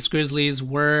Memphis Grizzlies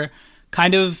were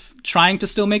kind of trying to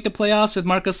still make the playoffs with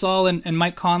Marc Gasol and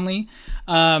Mike Conley.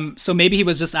 So maybe he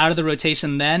was just out of the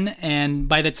rotation then. And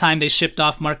by the time they shipped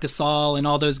off Marc Gasol and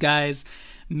all those guys,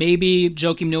 maybe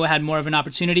Joakim Noah had more of an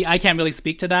opportunity. I can't really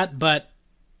speak to that, but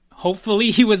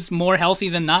hopefully he was more healthy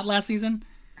than not last season.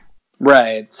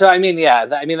 Right. So,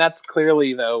 that's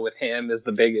clearly, though, with him is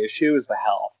the big issue is the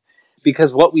health.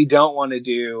 Because what we don't want to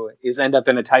do is end up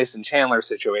in a Tyson Chandler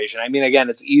situation. Again,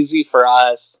 it's easy for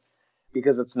us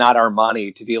because it's not our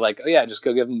money to be like, oh, yeah, just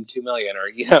go give him $2 million. Or,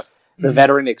 the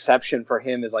veteran exception for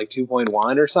him is like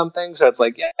 2.1 or something. So it's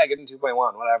like, yeah, give him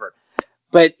 2.1, whatever.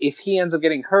 But if he ends up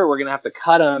getting hurt, we're going to have to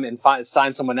cut him and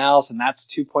sign someone else. And that's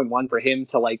 2.1 for him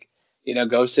to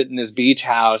go sit in his beach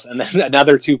house, and then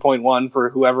another 2.1 for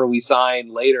whoever we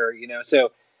sign later,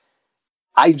 So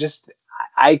I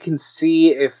can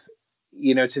see if,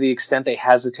 to the extent they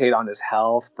hesitate on his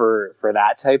health for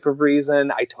that type of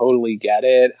reason, I totally get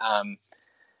it.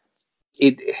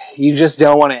 You just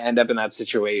don't want to end up in that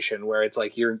situation where it's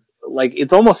like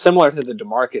it's almost similar to the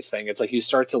DeMarcus thing. It's like you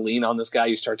start to lean on this guy,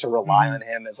 you start to rely on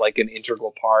him as like an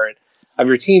integral part of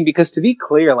your team. Because to be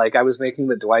clear, I was making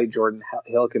the Dwight Jordan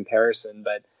Hill comparison,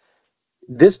 but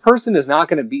this person is not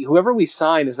going to be, whoever we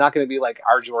sign is not going to be like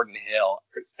our Jordan Hill.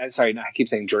 Sorry, no, I keep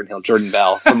saying Jordan Hill, Jordan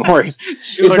Bell from Morris.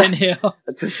 Jordan Hill.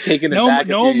 Taking it back a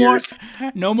few years.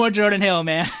 No more Jordan Hill,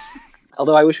 man.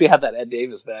 Although I wish we had that Ed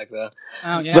Davis back though.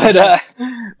 Oh yeah.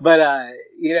 But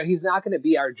he's not going to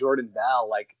be our Jordan Bell,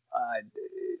 like,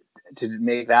 to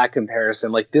make that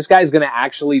comparison. Like, this guy's going to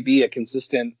actually be a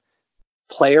consistent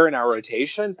player in our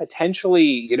rotation,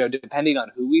 potentially, depending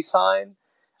on who we sign,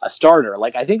 a starter.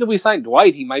 Like, I think if we sign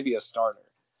Dwight, he might be a starter.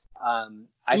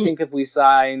 I think if we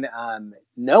sign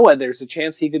Noah, there's a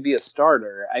chance he could be a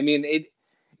starter. I mean,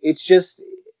 it's just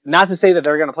not to say that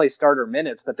they're going to play starter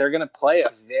minutes, but they're going to play a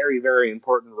very, very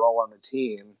important role on the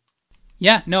team.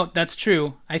 Yeah, no, that's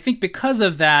true. I think because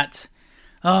of that,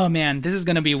 oh man, this is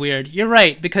going to be weird. You're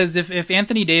right, because if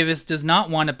Anthony Davis does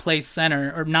not want to play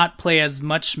center or not play as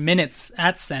much minutes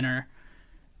at center,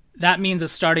 that means a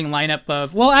starting lineup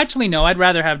of, well, actually, no, I'd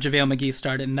rather have JaVale McGee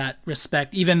start in that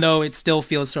respect, even though it still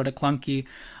feels sort of clunky.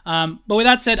 But with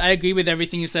that said, I agree with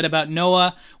everything you said about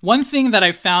Noah. One thing that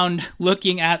I found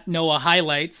looking at Noah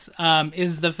highlights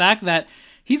is the fact that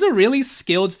he's a really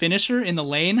skilled finisher in the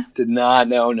lane. Did not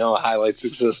know Noah highlights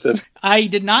existed. I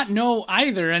did not know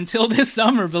either until this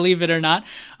summer, believe it or not.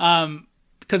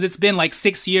 Because it's been like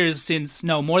 6 years since,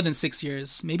 no, more than 6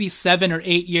 years, maybe 7 or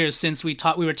 8 years since we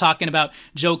were talking about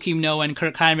Joakim Noah and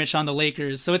Kirk Heinrich on the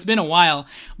Lakers. So it's been a while.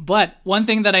 But one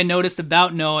thing that I noticed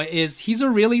about Noah is he's a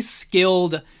really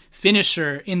skilled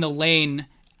finisher in the lane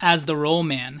as the roll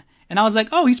man. And I was like,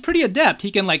 oh, he's pretty adept.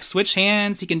 He can like switch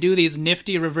hands. He can do these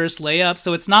nifty reverse layups.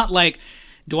 So it's not like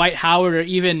Dwight Howard or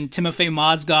even Timofey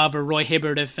Mozgov or Roy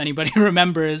Hibbert, if anybody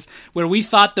remembers, where we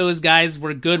thought those guys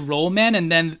were good roll men,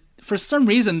 and then for some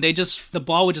reason the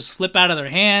ball would just flip out of their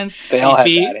hands. They all have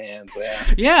bad hands,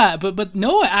 yeah. Yeah, but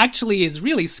Noah actually is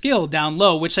really skilled down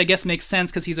low, which I guess makes sense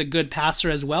because he's a good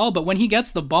passer as well. But when he gets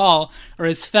the ball or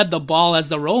is fed the ball as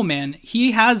the roll man,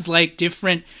 he has like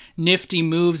different nifty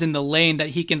moves in the lane that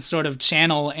he can sort of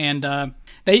channel and that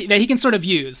he can sort of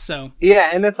use. So yeah,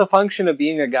 and it's a function of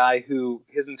being a guy who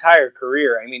his entire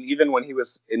career, I mean, even when he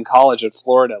was in college at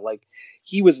Florida, like,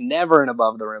 he was never an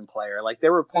above the rim player. Like,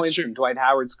 there were points in Dwight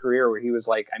Howard's career where he was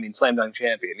like, I mean, slam dunk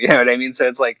champion. You know what I mean? So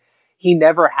it's like he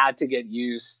never had to get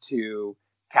used to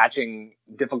catching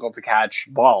difficult to catch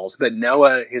balls. But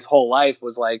Noah, his whole life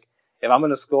was like, if I'm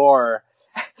going to score,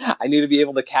 I need to be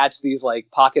able to catch these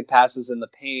like pocket passes in the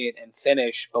paint and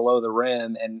finish below the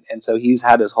rim. And so he's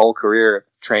had his whole career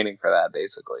training for that,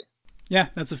 basically. Yeah,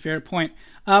 that's a fair point.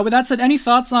 With that said, any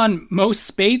thoughts on Mo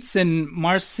Spates and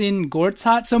Marcin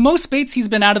Gortat? So Mo Spates, he's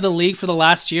been out of the league for the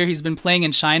last year. He's been playing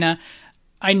in China.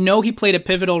 I know he played a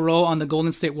pivotal role on the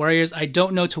Golden State Warriors. I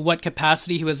don't know to what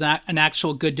capacity he was an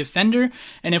actual good defender.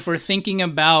 And if we're thinking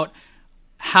about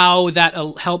how that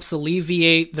helps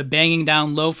alleviate the banging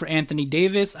down low for Anthony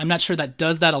Davis, I'm not sure that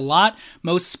does that a lot.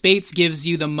 Mo Spates gives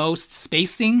you the most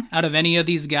spacing out of any of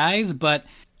these guys, but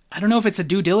I don't know if it's a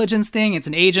due diligence thing, it's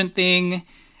an agent thing.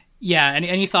 Yeah,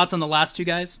 any thoughts on the last two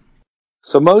guys?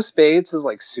 So Mo Spates is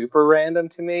like super random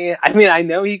to me. I mean, I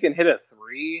know he can hit a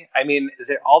three. I mean,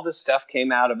 all this stuff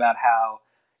came out about how,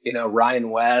 Ryan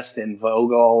West and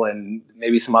Vogel and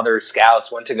maybe some other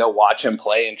scouts went to go watch him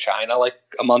play in China like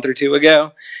a month or two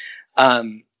ago.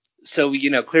 So,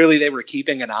 clearly they were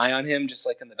keeping an eye on him just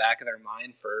like in the back of their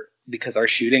mind because our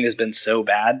shooting has been so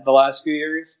bad the last few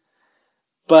years.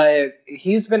 But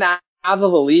he's been out of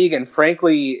the league, and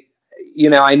frankly,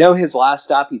 I know his last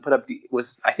stop he put up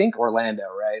was, I think, Orlando,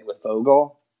 right, with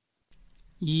Vogel?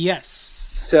 Yes.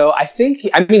 So I think,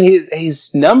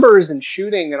 his numbers and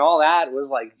shooting and all that was,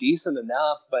 like, decent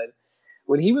enough, but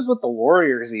when he was with the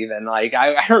Warriors even, like,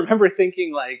 I remember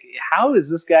thinking, like, how is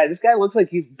this guy? This guy looks like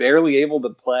he's barely able to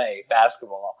play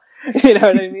basketball. You know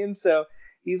what I mean? So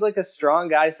he's like a strong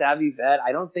guy, savvy vet.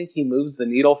 I don't think he moves the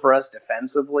needle for us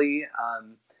defensively.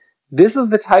 This is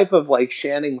the type of like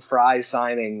Channing Frye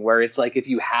signing where it's like if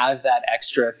you have that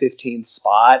extra 15th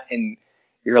spot and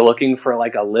you're looking for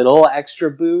like a little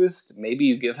extra boost, maybe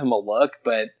you give him a look.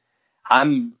 But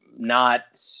I'm not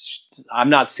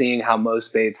seeing how Mo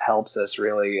Spates helps us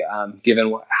really,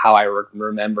 given how I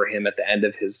remember him at the end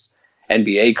of his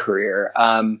NBA career.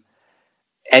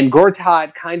 And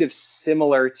Gortat, kind of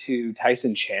similar to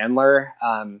Tyson Chandler.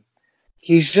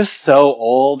 He's just so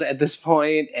old at this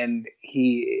point, and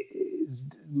he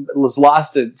has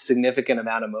lost a significant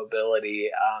amount of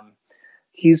mobility.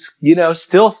 He's,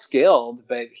 still skilled,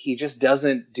 but he just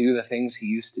doesn't do the things he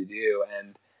used to do.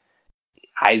 And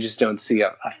I just don't see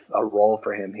a role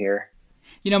for him here.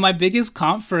 My biggest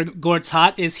comp for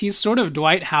Gortat is he's sort of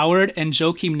Dwight Howard and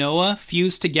Joakim Noah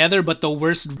fused together, but the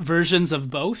worst versions of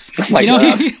both.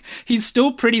 He's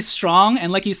still pretty strong,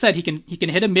 and like you said, he can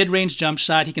hit a mid-range jump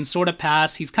shot. He can sort of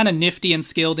pass. He's kind of nifty and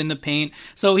skilled in the paint.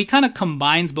 So he kind of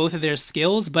combines both of their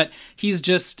skills, but he's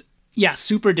just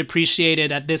super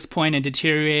depreciated at this point and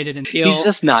deteriorated until he's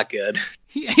just not good.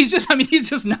 He's just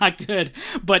not good.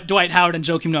 But Dwight Howard and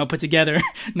Joakim Noah put together,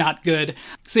 not good.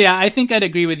 So yeah, I think I'd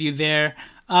agree with you there.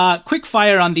 Quick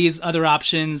fire on these other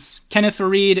options: Kenneth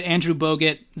Faried, Andrew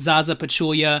Bogut, Zaza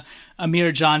Pachulia,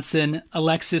 Amir Johnson,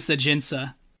 Alexis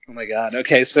Ajinça. Oh my God.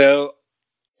 Okay, so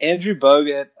Andrew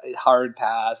Bogut, hard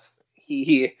pass.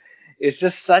 He is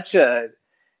just such a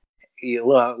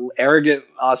arrogant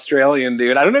Australian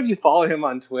dude. I don't know if you follow him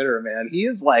on Twitter, man. He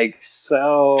is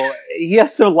he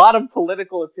has a lot of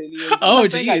political opinions. Oh,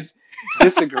 geez. I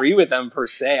disagree with them per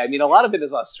se. I mean, a lot of it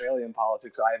is Australian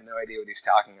politics, so I have no idea what he's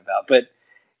talking about. But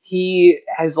he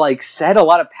has said a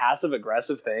lot of passive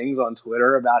aggressive things on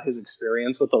Twitter about his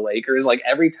experience with the Lakers. Like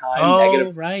every time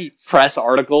negative press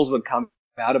articles would come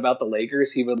out about the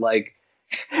Lakers, he would retweet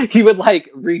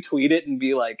it and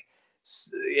be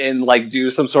and do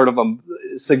some sort of a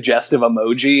suggestive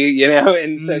emoji,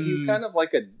 and so he's kind of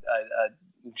like a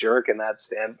jerk in that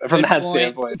standpoint.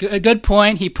 A good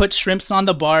point. He put shrimps on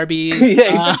the Barbies.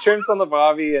 Yeah, he put shrimps on the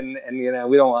Barbie, and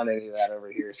we don't want any of that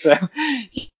over here. So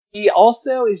he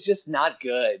also is just not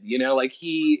good.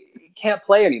 He can't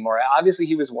play anymore. Obviously,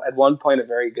 he was at one point a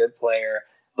very good player.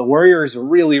 The Warriors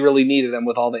really, really needed him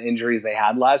with all the injuries they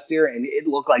had last year, and it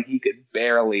looked like he could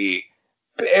barely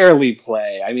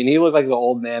play. I mean, he looked like the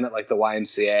old man at the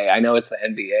YMCA. I know it's the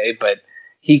NBA, but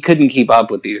he couldn't keep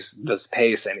up with this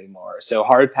pace anymore. So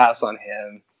hard pass on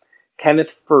him.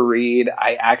 Kenneth Faried,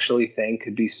 I actually think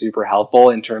could be super helpful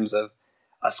in terms of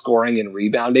a scoring and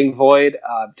rebounding void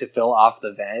to fill off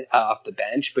the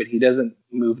bench, but he doesn't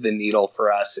move the needle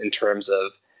for us in terms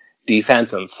of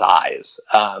defense and size.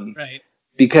 Right.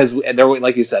 Because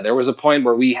like you said, there was a point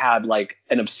where we had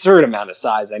an absurd amount of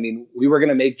size. I mean, we were going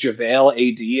to make JaVale,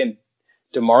 AD, and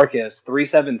DeMarcus 3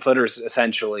 7-footers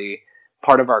essentially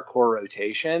part of our core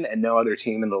rotation, and no other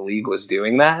team in the league was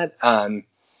doing that.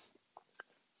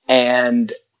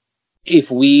 And if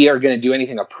we are going to do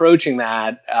anything approaching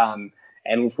that, and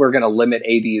if we're going to limit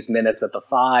AD's minutes at the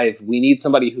 5, we need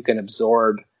somebody who can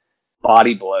absorb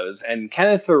body blows. And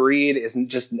Kenneth Faried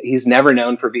he's never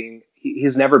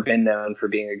been known for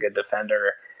being a good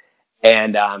defender.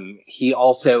 And he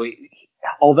also,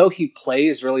 although he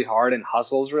plays really hard and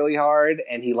hustles really hard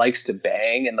and he likes to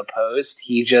bang in the post,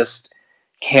 he just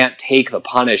can't take the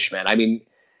punishment. I mean,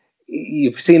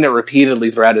 you've seen it repeatedly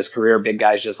throughout his career. Big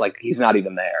guys just he's not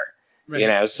even there,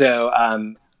 right.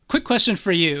 So quick question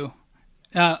for you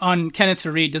on Kenneth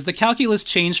Faried. Does the calculus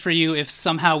change for you if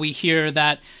somehow we hear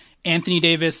that Anthony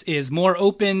Davis is more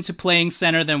open to playing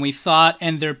center than we thought,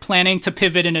 and they're planning to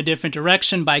pivot in a different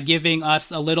direction by giving us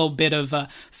a little bit of a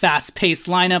fast-paced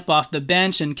lineup off the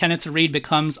bench, and Kenneth Faried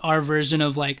becomes our version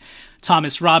of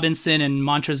Thomas Robinson and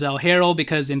Montrezl Harrell,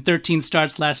 because in 13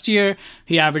 starts last year,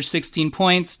 he averaged 16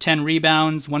 points, 10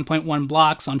 rebounds, 1.1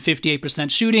 blocks on 58%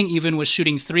 shooting, even with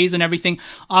shooting threes and everything.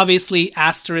 Obviously,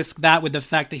 asterisk that with the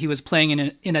fact that he was playing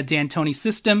in a D'Antoni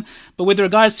system. But with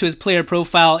regards to his player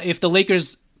profile, if the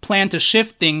Lakers plan to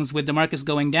shift things with DeMarcus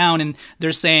going down and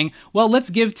they're saying, well, let's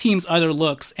give teams other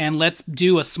looks and let's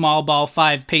do a small ball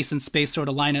 5 pace and space sort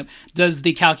of lineup, does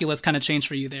the calculus kind of change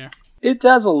for you there? It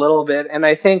does a little bit. And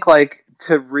I think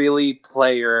to really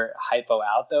play your hypo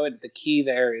out, though, the key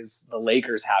there is the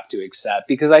Lakers have to accept,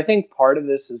 because I think part of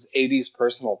this is AD's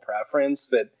personal preference,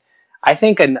 but I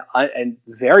think a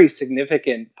very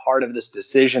significant part of this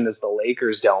decision is the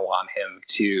Lakers don't want him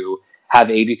to have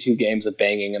 82 games of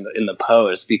banging in the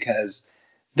post, because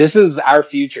this is our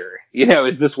future,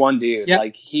 is this one dude.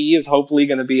 Yep. He is hopefully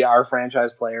going to be our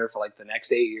franchise player for the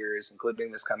next 8 years,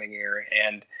 including this coming year.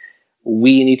 And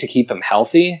we need to keep him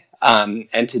healthy.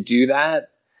 And to do that,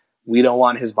 we don't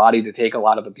want his body to take a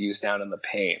lot of abuse down in the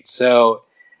paint. So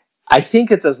I think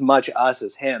it's as much us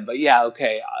as him. But yeah,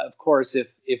 okay, of course,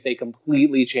 if they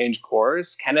completely change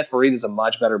course, Kenneth Faried is a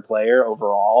much better player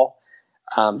overall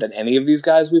than any of these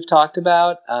guys we've talked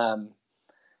about.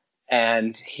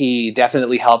 And he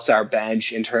definitely helps our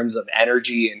bench in terms of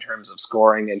energy, in terms of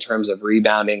scoring, in terms of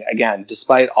rebounding. Again,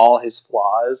 despite all his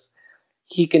flaws,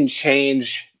 he can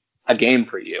change a game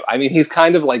for you. I mean, he's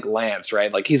kind of like Lance,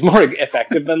 right? He's more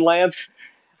effective than Lance.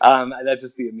 That's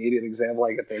just the immediate example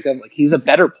I could think of. He's a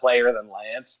better player than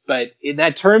Lance, but in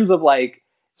that terms of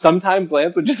sometimes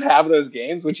Lance would just have those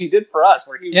games, which he did for us,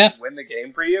 where he would just win the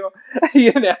game for you,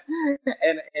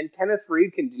 And Kenneth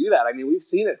Faried can do that. I mean, we've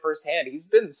seen it firsthand. He's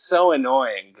been so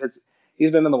annoying because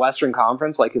he's been in the Western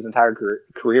Conference his entire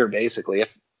career, basically.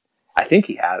 I think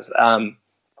he has.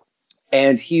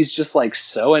 And he's just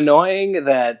so annoying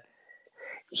that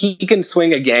he can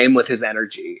swing a game with his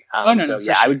energy. I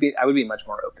would be much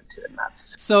more open to it. And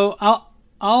that's so.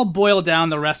 I'll boil down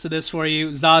the rest of this for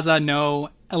you. Zaza, no.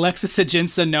 Alexis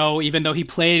Ajinça, no, even though he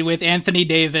played with Anthony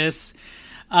Davis.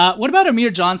 What about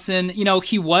Amir Johnson?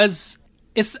 He was...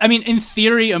 in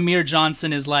theory, Amir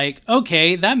Johnson is like,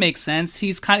 okay, that makes sense.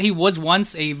 He was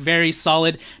once a very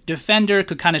solid defender,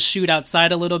 could kind of shoot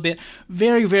outside a little bit.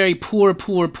 Very, very poor,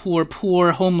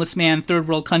 homeless man, third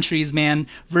world countries man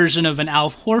version of an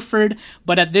Al Horford.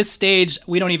 But at this stage,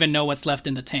 we don't even know what's left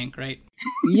in the tank, right?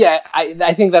 Yeah,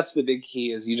 I think that's the big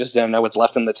key is you just don't know what's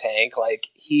left in the tank. Like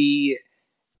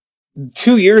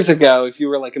 2 years ago, if you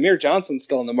were like Amir Johnson's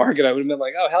still in the market, I would have been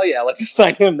like, oh, hell yeah, let's just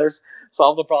sign him.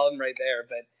 Solve the problem right there.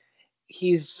 But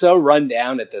he's so run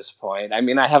down at this point. I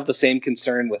mean, I have the same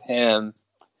concern with him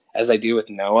as I do with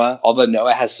Noah, although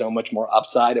Noah has so much more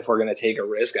upside. If we're going to take a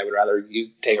risk, I would rather you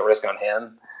take a risk on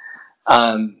him.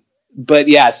 But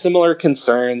yeah, similar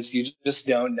concerns. You just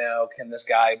don't know. Can this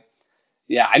guy...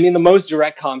 Yeah, I mean, the most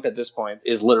direct comp at this point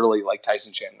is literally like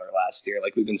Tyson Chandler last year.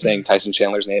 Like we've been saying Tyson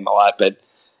Chandler's name a lot, but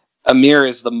Amir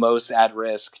is the most at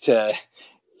risk to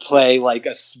play like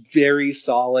a very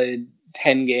solid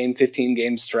 10 game, 15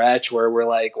 game stretch where we're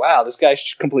like, wow, this guy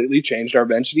completely changed our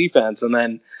bench defense. And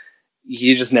then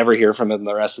you just never hear from him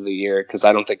the rest of the year because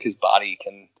I don't think his body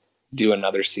can do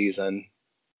another season.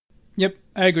 Yep,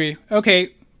 I agree.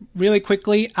 Okay, really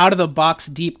quickly, out of the box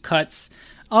deep cuts.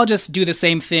 I'll just do the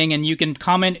same thing and you can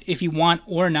comment if you want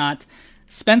or not.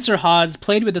 Spencer Hawes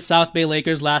played with the South Bay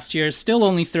Lakers last year, still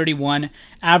only 31,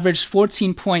 averaged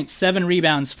 14 points, 7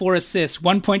 rebounds, 4 assists,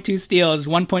 1.2 steals,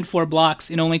 1.4 blocks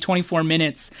in only 24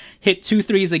 minutes, hit 2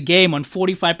 threes a game on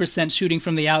 45% shooting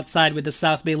from the outside with the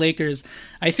South Bay Lakers.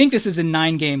 I think this is in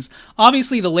 9 games.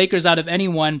 Obviously, the Lakers, out of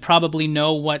anyone, probably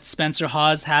know what Spencer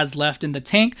Hawes has left in the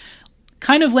tank.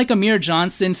 Kind of like Amir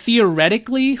Johnson,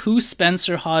 theoretically, who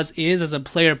Spencer Hawes is as a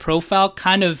player profile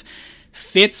kind of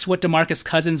fits what DeMarcus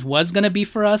Cousins was going to be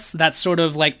for us, that sort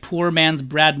of like poor man's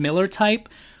Brad Miller type.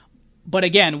 But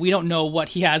again, we don't know what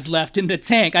he has left in the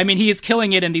tank. I mean, he is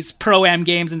killing it in these Pro-Am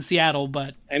games in Seattle,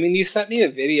 but... I mean, you sent me a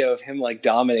video of him like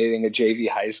dominating a JV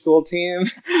high school team.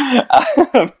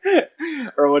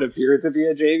 Or what appeared to be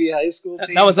a JV high school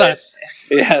team. That was us.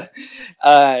 Yeah.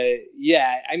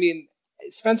 Yeah, I mean,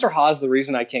 Spencer Hawes, the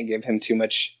reason I can't give him too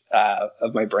much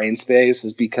of my brain space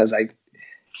is because I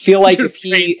feel like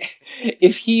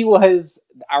if he was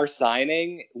our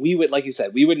signing, we would, like you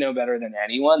said, we would know better than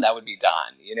anyone. That would be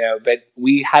done, but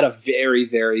we had a very,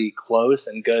 very close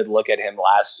and good look at him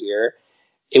last year.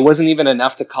 It wasn't even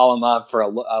enough to call him up for a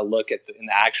look at in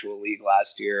the actual league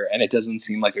last year. And it doesn't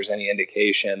seem like there's any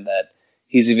indication that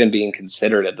he's even being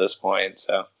considered at this point.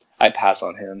 So I'd pass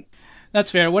on him. That's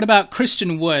fair. What about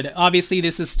Christian Wood? Obviously,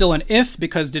 this is still an if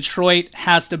because Detroit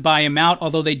has to buy him out,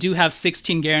 although they do have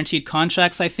 16 guaranteed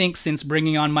contracts, I think, since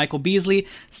bringing on Michael Beasley.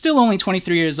 Still only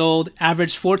 23 years old,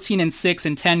 averaged 14 and 6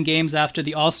 in 10 games after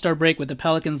the All-Star break with the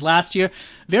Pelicans last year.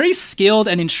 Very skilled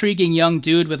and intriguing young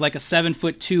dude with like a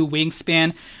 7'2"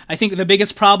 wingspan. I think the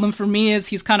biggest problem for me is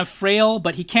he's kind of frail,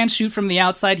 but he can shoot from the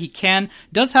outside.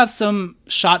 Does have some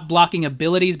shot blocking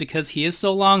abilities because he is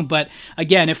so long, but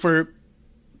again, if we're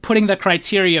putting the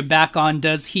criteria back on,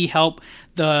 does he help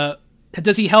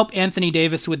Anthony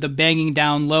Davis with the banging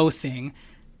down low thing?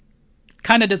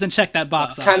 Kind of doesn't check that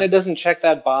box. Kind of doesn't check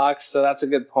that box, so that's a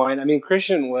good point. I mean,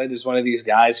 Christian Wood is one of these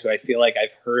guys who I feel like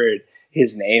I've heard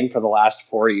his name for the last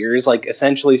 4 years, like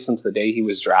essentially since the day he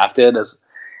was drafted. He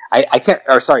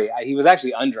was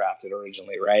actually undrafted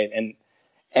originally, right? And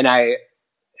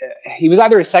he was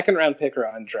either a second round pick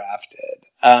or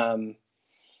undrafted.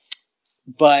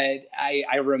 But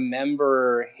I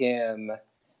remember him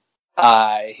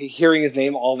hearing his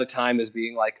name all the time as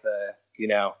being like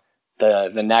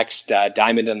the next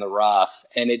diamond in the rough,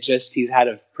 and he's had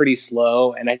a pretty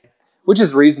slow which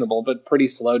is reasonable, but pretty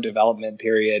slow development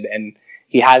period, and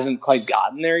he hasn't quite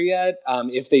gotten there yet.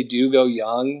 If they do go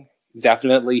young,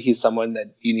 definitely he's someone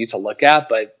that you need to look at.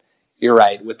 But you're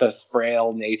right, with the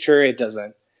frail nature, it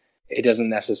doesn't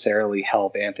necessarily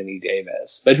help Anthony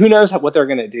Davis. But who knows what they're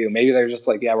going to do? Maybe they're just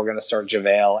like, yeah, we're going to start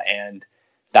JaVale, and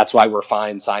that's why we're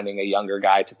fine signing a younger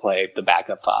guy to play the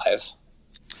backup 5.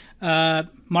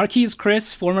 Marquise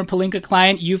Chris, former Pelinka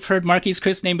client. You've heard Marquise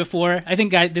Chris' name before. I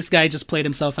think this guy just played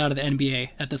himself out of the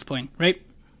NBA at this point, right?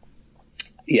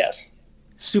 Yes.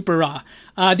 Super raw.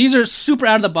 These are super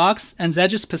out of the box. And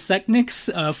Zedges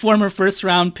Pasekniks, former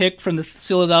first-round pick from the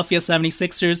Philadelphia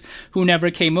 76ers, who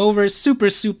never came over. Super,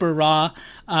 super raw.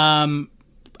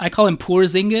 I call him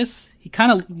Porzingis. He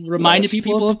kind of reminded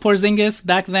people of Porzingis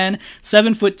back then.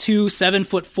 7'2",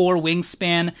 7'4"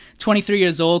 wingspan, 23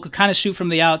 years old, could kind of shoot from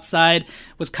the outside,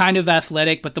 was kind of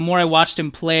athletic. But the more I watched him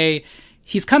play,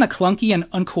 He's kind of clunky and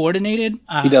uncoordinated.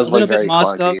 He does look very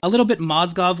clunky. A little bit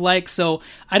Mozgov-like. So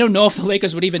I don't know if the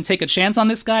Lakers would even take a chance on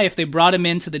this guy if they brought him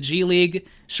into the G League.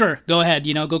 Sure, go ahead,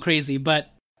 go crazy.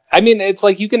 But I mean, it's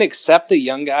like you can accept the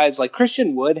young guys. Like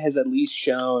Christian Wood has at least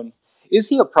shown. Is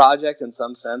he a project in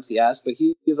some sense? Yes, but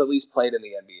he's at least played in the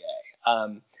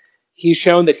NBA. He's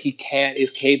shown that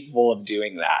is capable of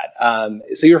doing that.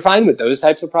 So you're fine with those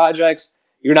types of projects.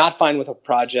 You're not fine with a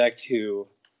project who,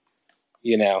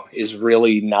 is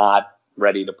really not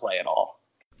ready to play at all.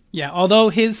 Yeah, although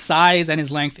his size and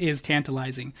his length is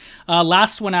tantalizing.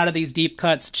 Last one out of these deep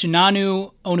cuts,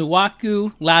 Chinanu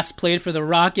Onuaku, last played for the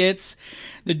Rockets.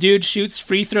 The dude shoots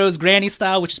free throws granny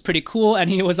style, which is pretty cool, and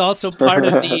he was also part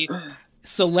of the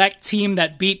select team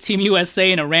that beat Team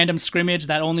USA in a random scrimmage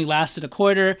that only lasted a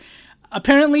quarter.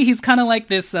 Apparently, he's kind of like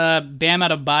this Bam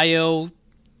Adebayo,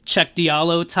 Check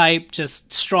Diallo type,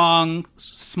 just strong,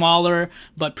 smaller,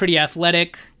 but pretty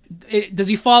athletic. Does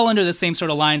he fall under the same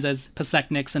sort of lines as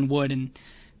Pasechniks and Wood and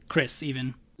Chris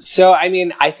even? So, I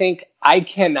mean, I think I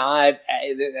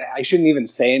shouldn't even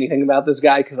say anything about this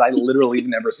guy because I literally have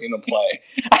never seen him play.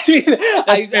 I mean,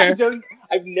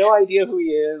 I have no idea who he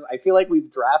is. I feel like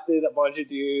we've drafted a bunch of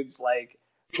dudes like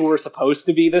who were supposed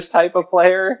to be this type of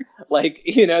player. Like,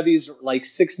 these like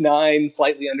 6'9",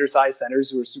 slightly undersized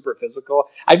centers who are super physical.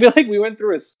 I feel like we went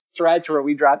through a stretch where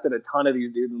we drafted a ton of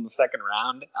these dudes in the second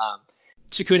round.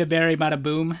 Chakuta Berry, Bada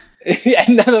Boom.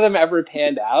 And none of them ever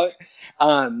panned out.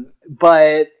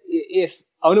 But if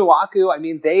Onuaku, I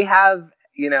mean, they have,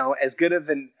 as good of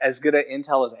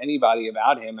intel as anybody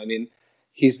about him. I mean,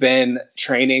 he's been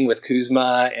training with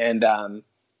Kuzma and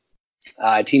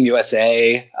Team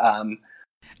USA.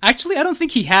 Actually, I don't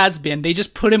think he has been. They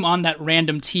just put him on that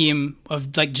random team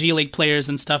of like G League players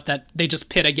and stuff that they just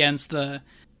pit against the...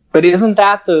 But isn't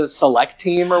that the select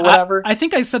team or whatever? I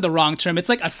think I said the wrong term. It's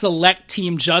like a select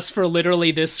team just for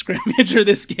literally this scrimmage or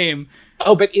this game.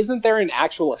 Oh, but isn't there an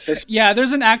actual official? Yeah,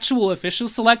 there's an actual official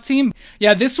select team.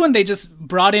 Yeah, this one they just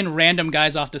brought in random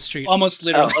guys off the street. Almost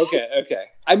literally. Oh, okay.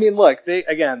 I mean, look, they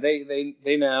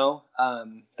know.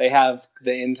 They have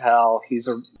the intel.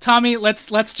 Tommy,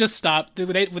 let's just stop.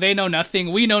 They know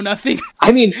nothing. We know nothing.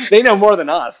 I mean, they know more than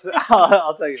us.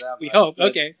 I'll tell you that. We hope.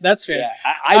 Okay, that's fair.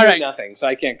 Yeah, I know nothing, so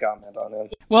I can't comment on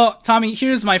it. Well, Tommy,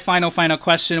 here's my final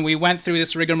question. We went through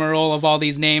this rigmarole of all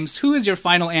these names. Who is your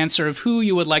final answer of who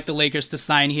you would like the Lakers to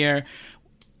sign here?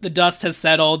 The dust has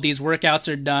settled. These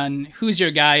workouts are done. Who's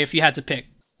your guy if you had to pick?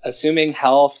 Assuming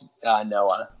health,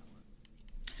 Noah.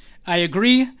 I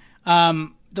agree.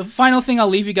 The final thing I'll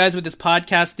leave you guys with this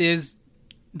podcast is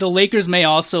the Lakers may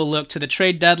also look to the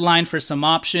trade deadline for some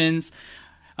options.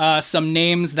 Some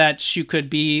names that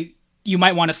you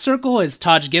might want to circle is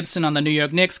Taj Gibson on the New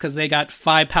York Knicks because they got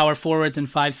 5 power forwards and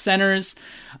 5 centers.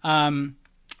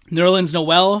 Nerlens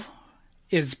Noel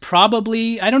is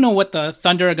probably, I don't know what the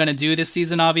Thunder are going to do this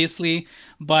season, obviously,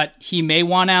 but he may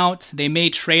want out. They may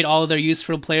trade all of their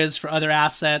useful players for other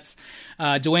assets.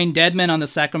 Dwayne Dedmon on the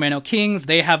Sacramento Kings,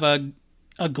 they have a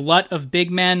glut of big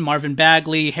men, Marvin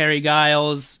Bagley, Harry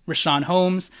Giles, Rashawn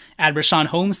Holmes. Add Rashawn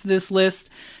Holmes to this list.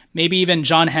 Maybe even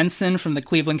John Henson from the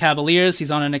Cleveland Cavaliers. He's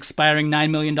on an expiring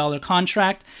 $9 million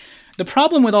contract. The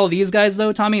problem with all these guys,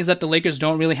 though, Tommy, is that the Lakers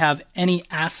don't really have any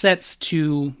assets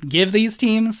to give these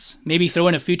teams. Maybe throw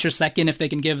in a future second if they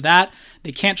can give that.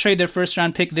 They can't trade their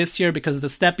first-round pick this year because of the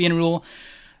Stepien rule.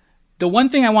 The one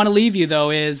thing I want to leave you, though,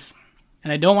 is,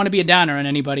 and I don't want to be a downer on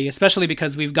anybody, especially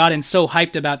because we've gotten so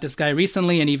hyped about this guy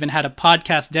recently and even had a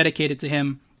podcast dedicated to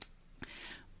him.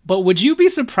 But would you be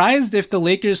surprised if the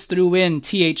Lakers threw in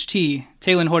THT,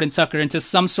 Talen Horton-Tucker, into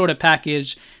some sort of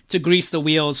package to grease the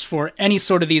wheels for any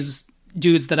sort of these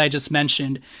dudes that I just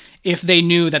mentioned, if they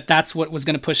knew that that's what was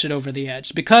going to push it over the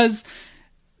edge? Because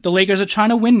the Lakers are trying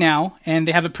to win now, and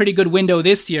they have a pretty good window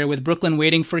this year with Brooklyn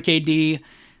waiting for KD,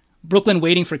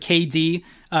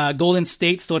 Golden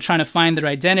State still trying to find their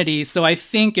identity. So I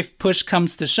think if push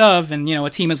comes to shove and, a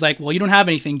team is like, well, you don't have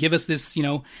anything, give us this,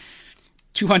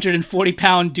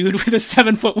 240-pound dude with a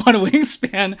 7'1"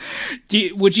 wingspan.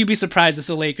 Would you be surprised if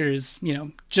the Lakers,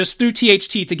 just threw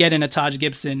THT to get in a Taj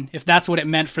Gibson, if that's what it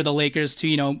meant for the Lakers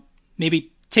to,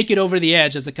 maybe take it over the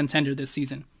edge as a contender this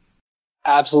season?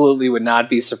 Absolutely would not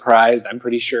be surprised. I'm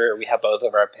pretty sure we have both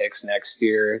of our picks next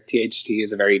year. THT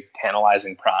is a very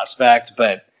tantalizing prospect,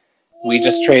 but we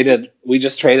just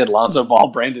traded Lonzo Ball,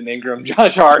 Brandon Ingram,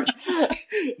 Josh Hart,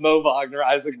 Mo Wagner,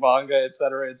 Isaac Bonga, et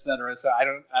cetera, et cetera. So I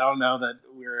don't know that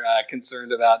we're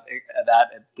concerned about that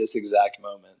at this exact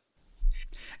moment.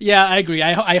 Yeah, I agree.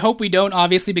 I hope we don't,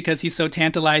 obviously, because he's so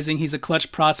tantalizing. He's a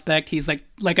clutch prospect. He's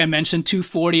like I mentioned,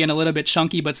 240 and a little bit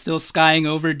chunky, but still skying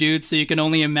over dudes. So you can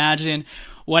only imagine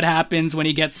what happens when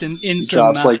he gets in some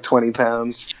drops like 20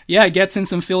 pounds. Yeah, gets in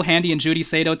some Phil Handy and Judy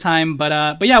Sato time. But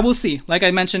yeah, we'll see. Like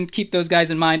I mentioned, keep those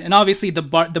guys in mind. And obviously the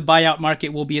buyout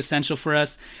market will be essential for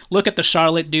us. Look at the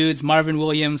Charlotte dudes, Marvin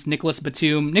Williams, Nicholas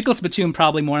Batum. Nicholas Batum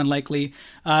probably more unlikely.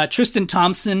 Tristan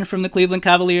Thompson from the Cleveland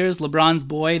Cavaliers, LeBron's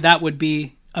boy. That would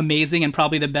be amazing and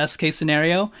probably the best case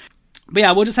scenario. But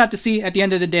yeah, we'll just have to see. At the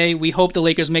end of the day, we hope the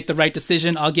Lakers make the right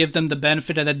decision. I'll give them the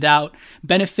benefit of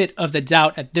the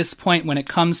doubt at this point when it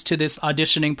comes to this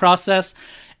auditioning process.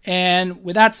 And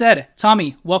with that said,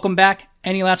 Tommy, welcome back.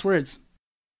 Any last words?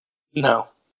 No.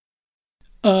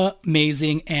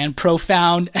 Amazing and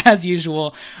profound as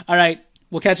usual. All right.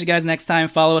 We'll catch you guys next time.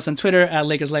 Follow us on Twitter at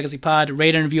Lakers Legacy Pod.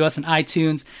 Rate and review us on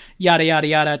iTunes. Yada, yada,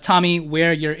 yada. Tommy,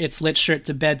 wear your It's Lit shirt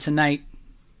to bed tonight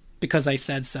because I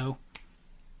said so.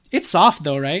 It's soft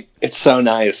though, right? It's so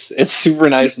nice. It's super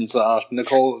nice and soft.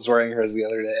 Nicole was wearing hers the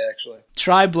other day, actually.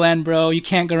 Tri-blend, bro. You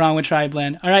can't go wrong with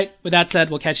tri-blend. All right. With that said,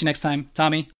 we'll catch you next time.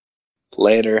 Tommy.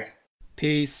 Later.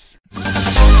 Peace.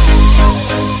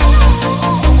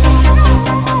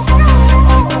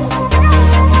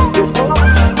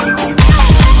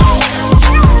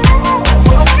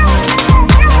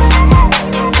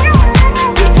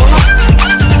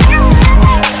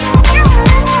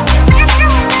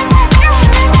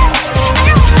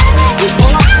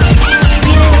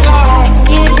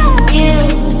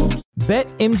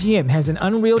 BetMGM has an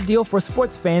unreal deal for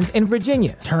sports fans in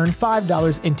Virginia. Turn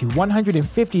 $5 into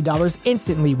 $150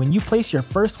 instantly when you place your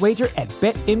first wager at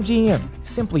BetMGM.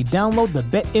 Simply download the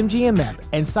BetMGM app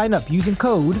and sign up using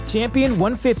code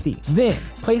Champion150. Then,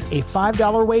 place a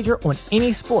 $5 wager on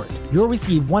any sport. You'll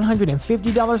receive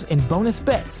 $150 in bonus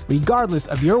bets, regardless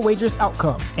of your wager's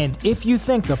outcome. And if you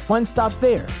think the fun stops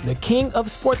there, the king of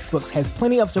sportsbooks has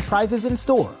plenty of surprises in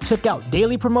store. Check out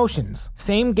daily promotions,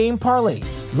 same-game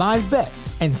parlays, live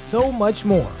bets, and so much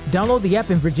more. Download the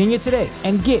app in Virginia today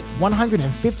and get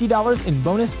 $150 in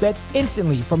bonus bets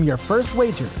instantly from your first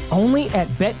wager. Only at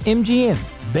BetMGM.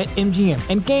 BetMGM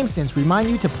and GameSense remind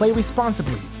you to play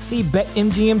responsibly. See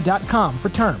BetMGM.com for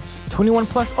terms. 21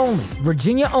 plus only.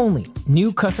 Virginia only.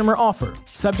 New customer offer.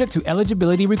 Subject to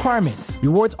eligibility requirements.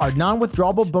 Rewards are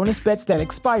non-withdrawable bonus bets that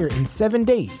expire in 7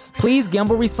 days. Please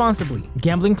gamble responsibly.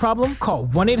 Gambling problem? Call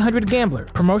 1-800-GAMBLER.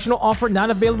 Promotional offer not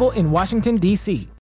available in Washington, D.C.